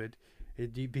 with COVID,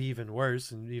 it'd be even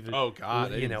worse and even, Oh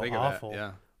God, I didn't think awful. of that.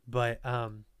 Yeah. But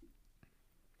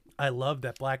I love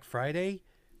that Black Friday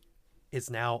is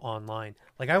now online.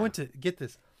 Like I went to get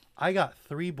this. I got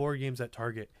 3 board games at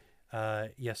Target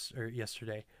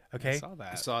yesterday. Okay. I saw I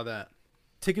that. saw that.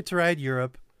 Ticket to Ride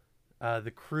Europe,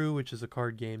 The Crew, which is a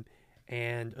card game,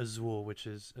 and Azul, which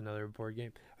is another board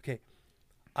game. Okay.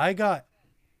 I got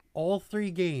all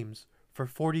 3 games for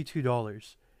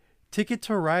 $42. Ticket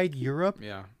to Ride Europe,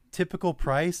 Yeah. typical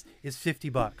price is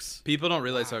 $50. People don't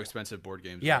realize how expensive board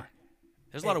games Yeah. are.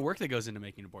 There's a lot of work that goes into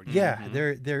making a board game. Yeah,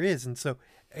 there is, and so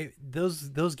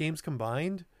those games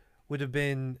combined would have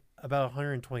been about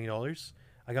 $120.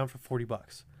 I got them for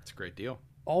 $40, It's a great deal.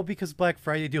 all because Black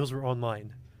Friday deals were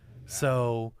online.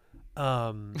 So,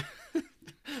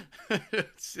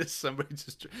 It's just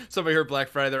somebody heard Black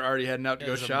Friday. They're already heading out to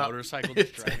go There's a shop. motorcycle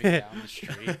just driving down the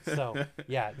street. so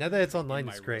yeah. Now that it's online,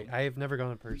 my it's great. room. I have never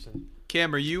gone in person.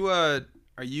 Cam, are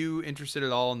you interested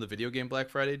at all in the video game Black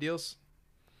Friday deals?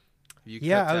 Have you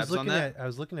Yeah, kept I was tabs on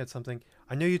looking that? at something.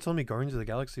 I know you told me Guardians of the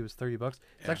Galaxy was $30. It's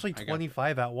Yeah, actually I got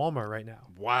 25 at Walmart right now.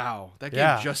 Wow, that game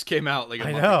Yeah. just came out like a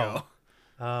I month know. ago.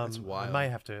 That's wild. I might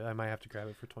have to grab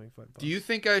it for $25. Do you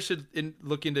think I should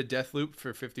look into Deathloop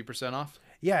for 50% off?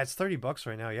 Yeah, it's $30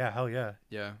 right now. Yeah, hell yeah.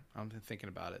 Yeah, I'm thinking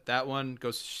about it. That one,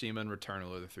 Ghost of Tsushima, and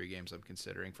Returnal are the 3 games I'm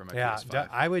considering for my Yeah,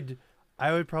 PS5.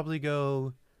 I would probably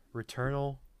go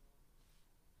Returnal.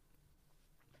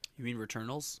 You mean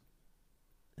Returnals?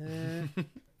 Eh,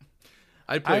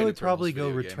 I'd play I an would Eternals probably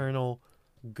go video game. Returnal,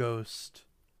 Ghost,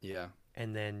 Yeah,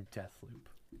 and then Deathloop.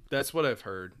 that's what I've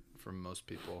heard from most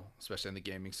people, especially in the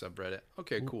gaming subreddit.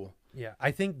 Okay, cool. Yeah,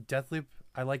 I think Deathloop.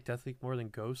 I like Deathloop more than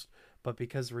Ghost, but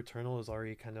because Returnal is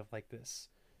already kind of like this,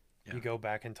 Yeah. you go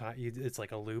back in time. It's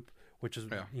like a loop, which is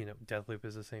Yeah. Deathloop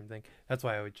is the same thing. That's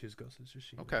why I would choose Ghost of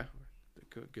Tsushima. Okay.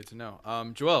 Good to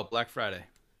know. Joel, Black Friday.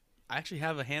 I actually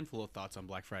have a handful of thoughts on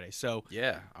Black Friday. So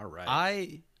Yeah, all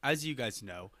right. as you guys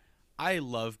know, I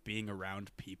love being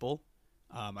around people.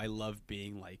 I love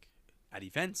being like at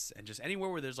events and just anywhere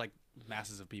where there's like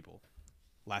masses of people.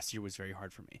 Last year was very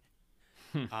hard for me.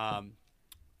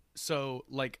 So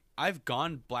like I've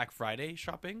gone Black Friday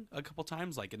shopping a couple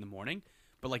times, like in the morning,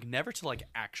 but like never to like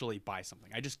actually buy something.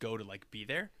 I just go to like be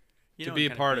there. You To know, be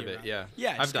and a kinda part of be it, around. yeah.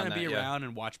 Yeah, I've just done kind of be that, yeah. around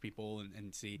and watch people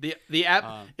and see. The app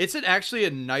Um, it's actually a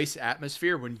nice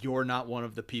atmosphere when you're not one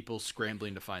of the people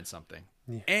scrambling to find something.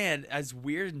 And as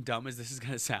weird and dumb as this is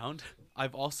gonna sound,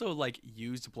 I've also like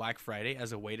used Black Friday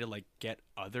as a way to like get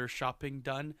other shopping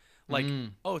done. Like,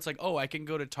 I can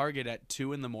go to Target at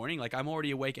 2 a.m. Like I'm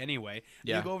already awake anyway.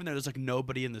 Yeah. You go over there, there's like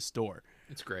nobody in the store.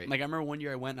 It's great. Like I remember one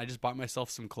year I went and I just bought myself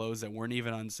some clothes that weren't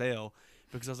even on sale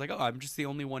because I was like, oh, I'm just the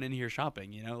only one in here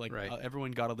shopping. You know, like Right.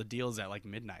 everyone got all the deals at like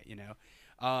midnight. You know,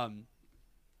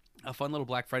 a fun little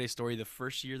Black Friday story. The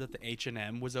first year that the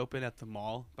H&M was open at the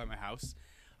mall by my house.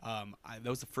 That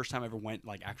was the first time I ever went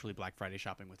like actually Black Friday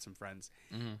shopping with some friends,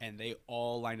 and they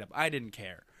all lined up. I didn't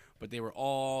care, but they were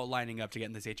all lining up to get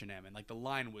in this H&M, and like the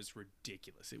line was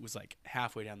ridiculous. It was like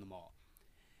halfway down the mall,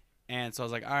 and so I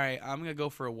was like, all right, I'm gonna go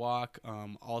for a walk.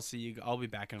 I'll see you. I'll be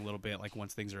back in a little bit, like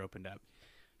once things are opened up.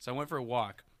 So I went for a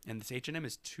walk, and this H&M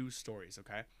is 2 stories.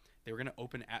 Okay, they were gonna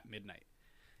open at midnight.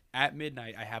 At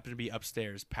midnight, I happened to be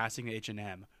upstairs passing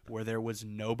H&M where there was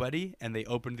nobody, and they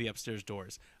opened the upstairs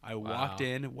doors. I walked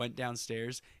in, went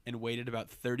downstairs, and waited about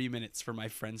 30 minutes for my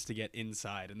friends to get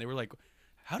inside. And they were like,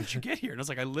 how did you get here? And I was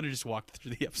like, I literally just walked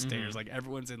through the upstairs. Like,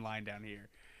 everyone's in line down here.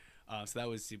 So that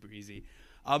was super easy.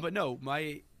 But no,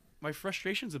 my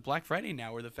frustrations with Black Friday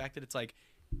now are the fact that it's like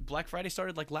Black Friday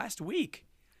started like last week.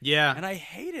 Yeah. And I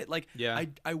hate it. Like, Yeah.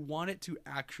 I want it to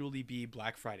actually be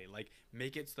Black Friday. Like,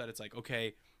 make it so that it's like,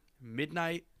 okay,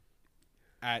 midnight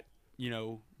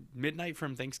midnight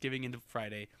from Thanksgiving into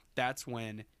Friday, that's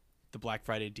when the Black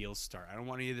Friday deals start. I don't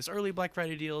want any of this early Black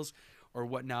Friday deals or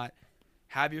whatnot.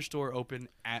 Have your store open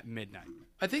at midnight.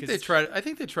 I think they try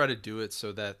to do it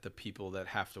so that the people that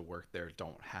have to work there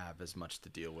don't have as much to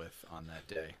deal with on that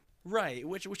day. Right,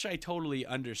 which I totally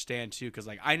understand too, because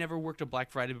like I never worked a Black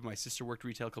Friday, but my sister worked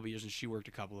retail a couple years and she worked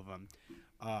a couple of them.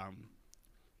 But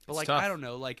It's like tough. I don't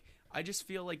know, like I just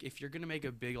feel like if you're gonna make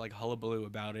a big like hullabaloo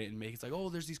about it and make it's like, oh,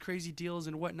 there's these crazy deals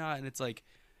and whatnot, and it's like,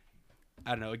 I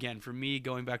don't know. Again, for me,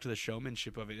 going back to the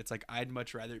showmanship of it, it's like I'd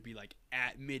much rather it be like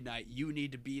at midnight, you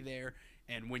need to be there,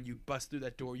 and when you bust through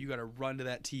that door, you got to run to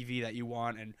that TV that you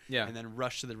want, and then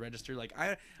rush to the register. Like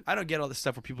I don't get all this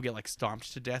stuff where people get like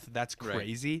stomped to death. That's Right.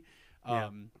 crazy.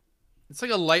 Yeah. It's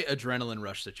like a light adrenaline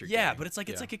rush that you're Yeah, getting. but it's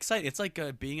like exciting. It's like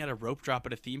being at a rope drop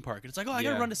at a theme park. And it's like, oh, I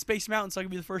Yeah. gotta run to Space Mountain so I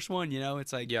can be the first one. You know,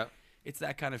 it's like Yeah. it's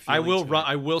that kind of. I feeling will to run. it.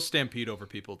 I will stampede over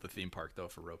people at the theme park though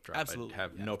for rope drop. Absolutely, I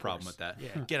have yeah, no of problem course. with that.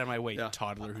 Yeah, get out of my way, Yeah.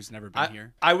 toddler who's never been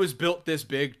here. I was built this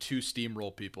big to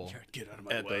steamroll people Yeah, get out of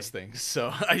my at way. those things.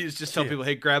 So I used to just tell people,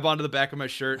 hey, grab onto the back of my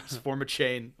shirt, just form a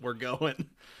chain, we're going.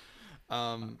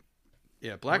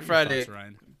 Yeah, Black What are your Friday. thoughts,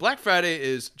 Ryan? Black Friday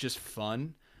is just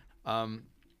fun.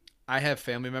 I have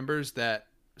family members that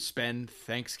spend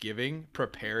Thanksgiving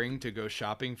preparing to go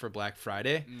shopping for Black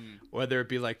Friday, whether it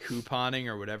be like couponing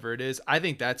or whatever it is. I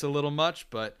think that's a little much,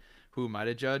 but who am I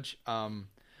to judge?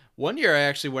 One year I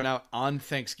actually went out on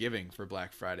Thanksgiving for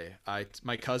Black Friday.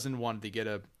 My cousin wanted to get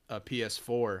a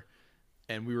PS4,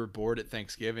 and we were bored at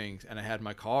Thanksgiving, and I had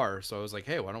my car, so I was like,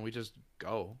 hey, why don't we just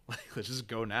go? Like, let's just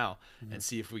go now and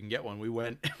see if we can get one. We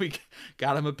went, we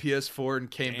got him a PS4 and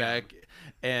came back,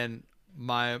 and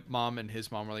my mom and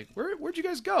his mom were like, where'd you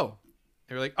guys go?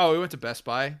 They were like, oh, we went to Best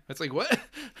Buy. It's like, what?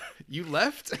 You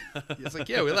left? It's like,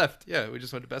 yeah, we left. Yeah, we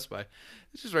just went to Best Buy.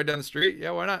 It's just right down the street.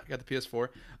 Yeah, why not? Got the PS4.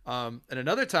 And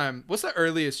another time, what's the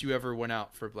earliest you ever went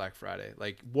out for Black Friday?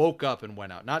 Like, woke up and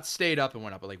went out. Not stayed up and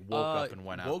went out, but like woke up and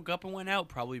went out. Woke up and went out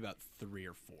probably about 3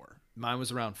 or 4. Mine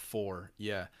was around 4.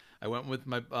 Yeah. I went with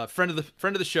my friend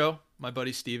of the show, my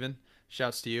buddy Steven.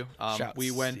 Shouts to you. Shouts,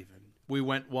 we went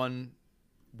Steven.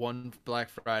 one Black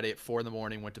Friday at 4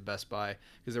 a.m. Went to Best Buy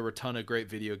because there were a ton of great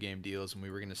video game deals and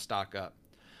we were going to stock up.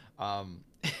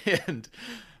 And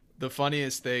the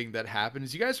funniest thing that happened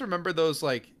is, you guys remember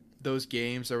those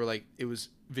games that were like, it was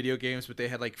video games, but they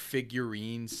had like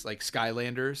figurines, like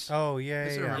Skylanders. Oh yeah,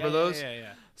 Guys yeah. remember those?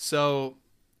 Yeah. So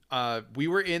we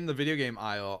were in the video game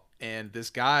aisle, and this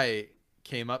guy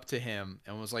came up to him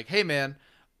and was like, "Hey man,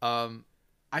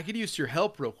 I could use your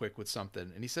help real quick with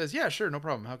something." And he says, "Yeah, sure, no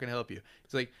problem. How can I help you?"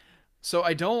 He's like, "So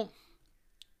I don't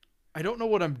know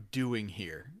what I'm doing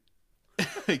here.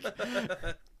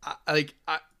 like,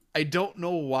 I don't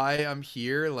know why I'm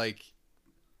here. Like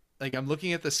I'm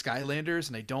looking at the Skylanders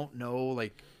and I don't know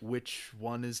like which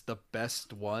one is the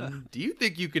best one. Do you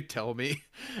think you could tell me?"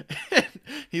 And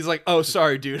he's like, "Oh,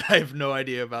 sorry, dude. I have no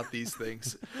idea about these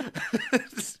things."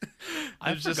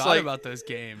 I It's forgot about those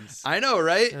games. I know,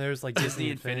 right? And there's like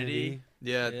Disney Infinity.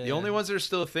 Yeah, Yeah. the only ones that are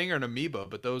still a thing are an Amiibo,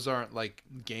 but those aren't like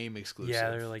game exclusive Yeah,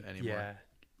 they're like anymore. yeah.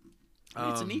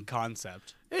 It's a neat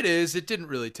concept. It is. It didn't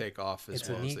really take off as It's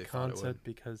well a as they neat thought it would. concept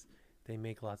because they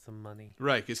make lots of money.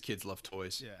 Right, because kids love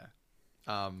toys.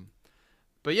 Yeah.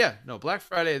 But yeah, no, Black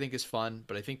Friday I think is fun,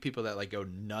 but I think people that like go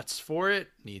nuts for it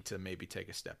need to maybe take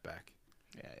a step back.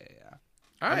 Yeah.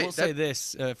 All I right, will say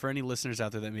this for any listeners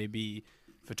out there that may be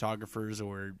photographers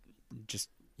or just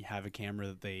have a camera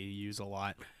that they use a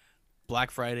lot. Black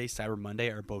Friday, Cyber Monday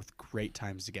are both great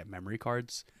times to get memory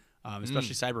cards.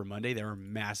 Especially Cyber Monday, there are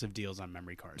massive deals on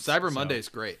memory cards. Cyber Monday is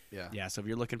great. Yeah. Yeah, so if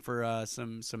you're looking for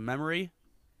some memory,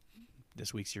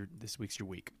 this week's your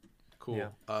week. Cool.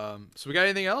 Yeah. So we got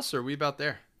anything else, or are we about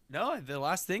there? No, the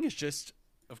last thing is just,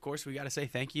 of course, we got to say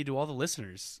thank you to all the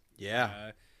listeners.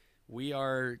 Yeah. We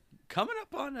are coming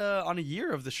up on a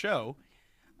year of the show.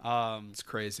 It's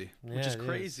crazy. Which is Yeah, it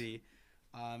crazy.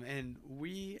 And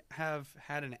we have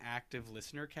had an active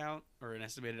listener count or an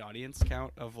estimated audience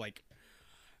count of like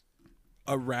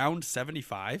around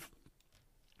 75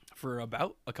 for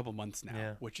about a couple months now,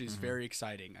 Yeah. which is very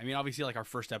exciting. I mean, obviously, like our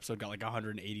first episode got like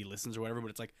 180 listens or whatever, but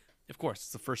it's like, of course,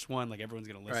 it's the first one. Like everyone's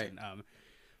gonna listen.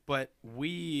 But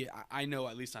I know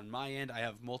at least on my end, I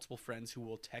have multiple friends who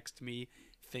will text me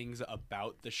things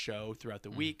about the show throughout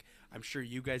the week. I'm sure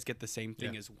you guys get the same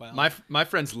thing as well. My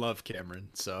friends love Cameron,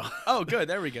 so Oh, good.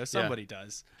 There we go. Somebody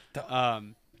does.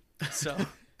 So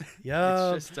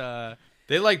Yeah. it's just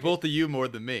they like both of you more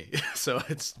than me. So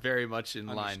it's very much in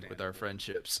line with our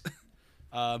friendships.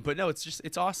 but no,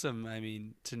 it's awesome. I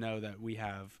mean, to know that we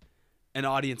have an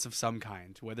audience of some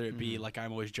kind, whether it be like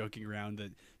I'm always joking around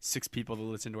the 6 people that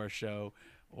listen to our show,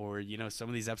 or some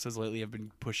of these episodes lately have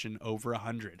been pushing over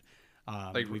 100.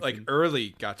 Like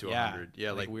early got to 100.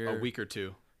 Yeah, like a we're- week or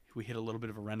two. We hit a little bit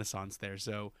of a renaissance there.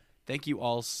 So thank you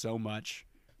all so much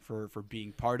for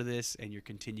being part of this and your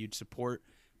continued support.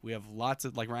 We have lots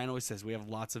of, like Ryan always says, we have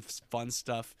lots of fun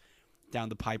stuff down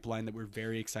the pipeline that we're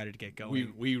very excited to get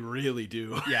going. We really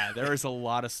do. Yeah, there is a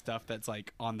lot of stuff that's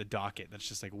like on the docket that's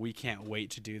just like, we can't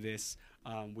wait to do this.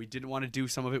 We didn't want to do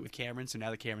some of it with Cameron, so now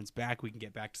that Cameron's back, we can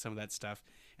get back to some of that stuff.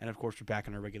 And of course, we're back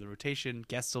on our regular rotation.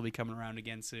 Guests will be coming around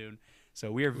again soon.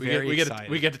 So we are very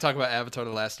excited. We get to talk about Avatar: The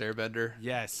Last Airbender.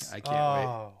 Yes. I can't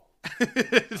Oh,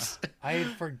 wait. I had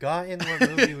forgotten what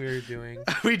movie we were doing.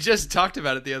 We just talked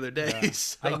about it the other day.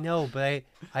 So. I know, but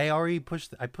I already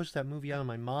pushed that movie out of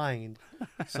my mind.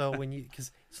 So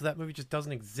so that movie just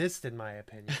doesn't exist in my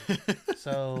opinion.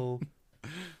 So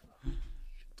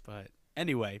But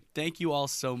anyway, thank you all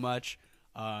so much.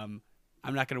 I'm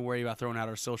not going to worry about throwing out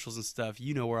our socials and stuff.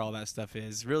 You know where all that stuff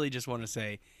is. Really just want to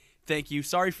say thank you.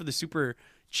 Sorry for the super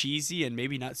cheesy and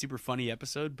maybe not super funny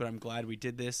episode, but I'm glad we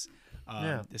did this.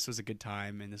 This was a good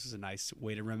time, and this was a nice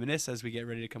way to reminisce as we get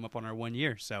ready to come up on our 1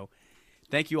 year. So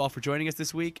thank you all for joining us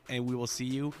this week, and we will see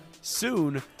you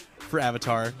soon for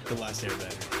Avatar: The Last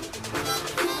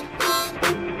Airbender.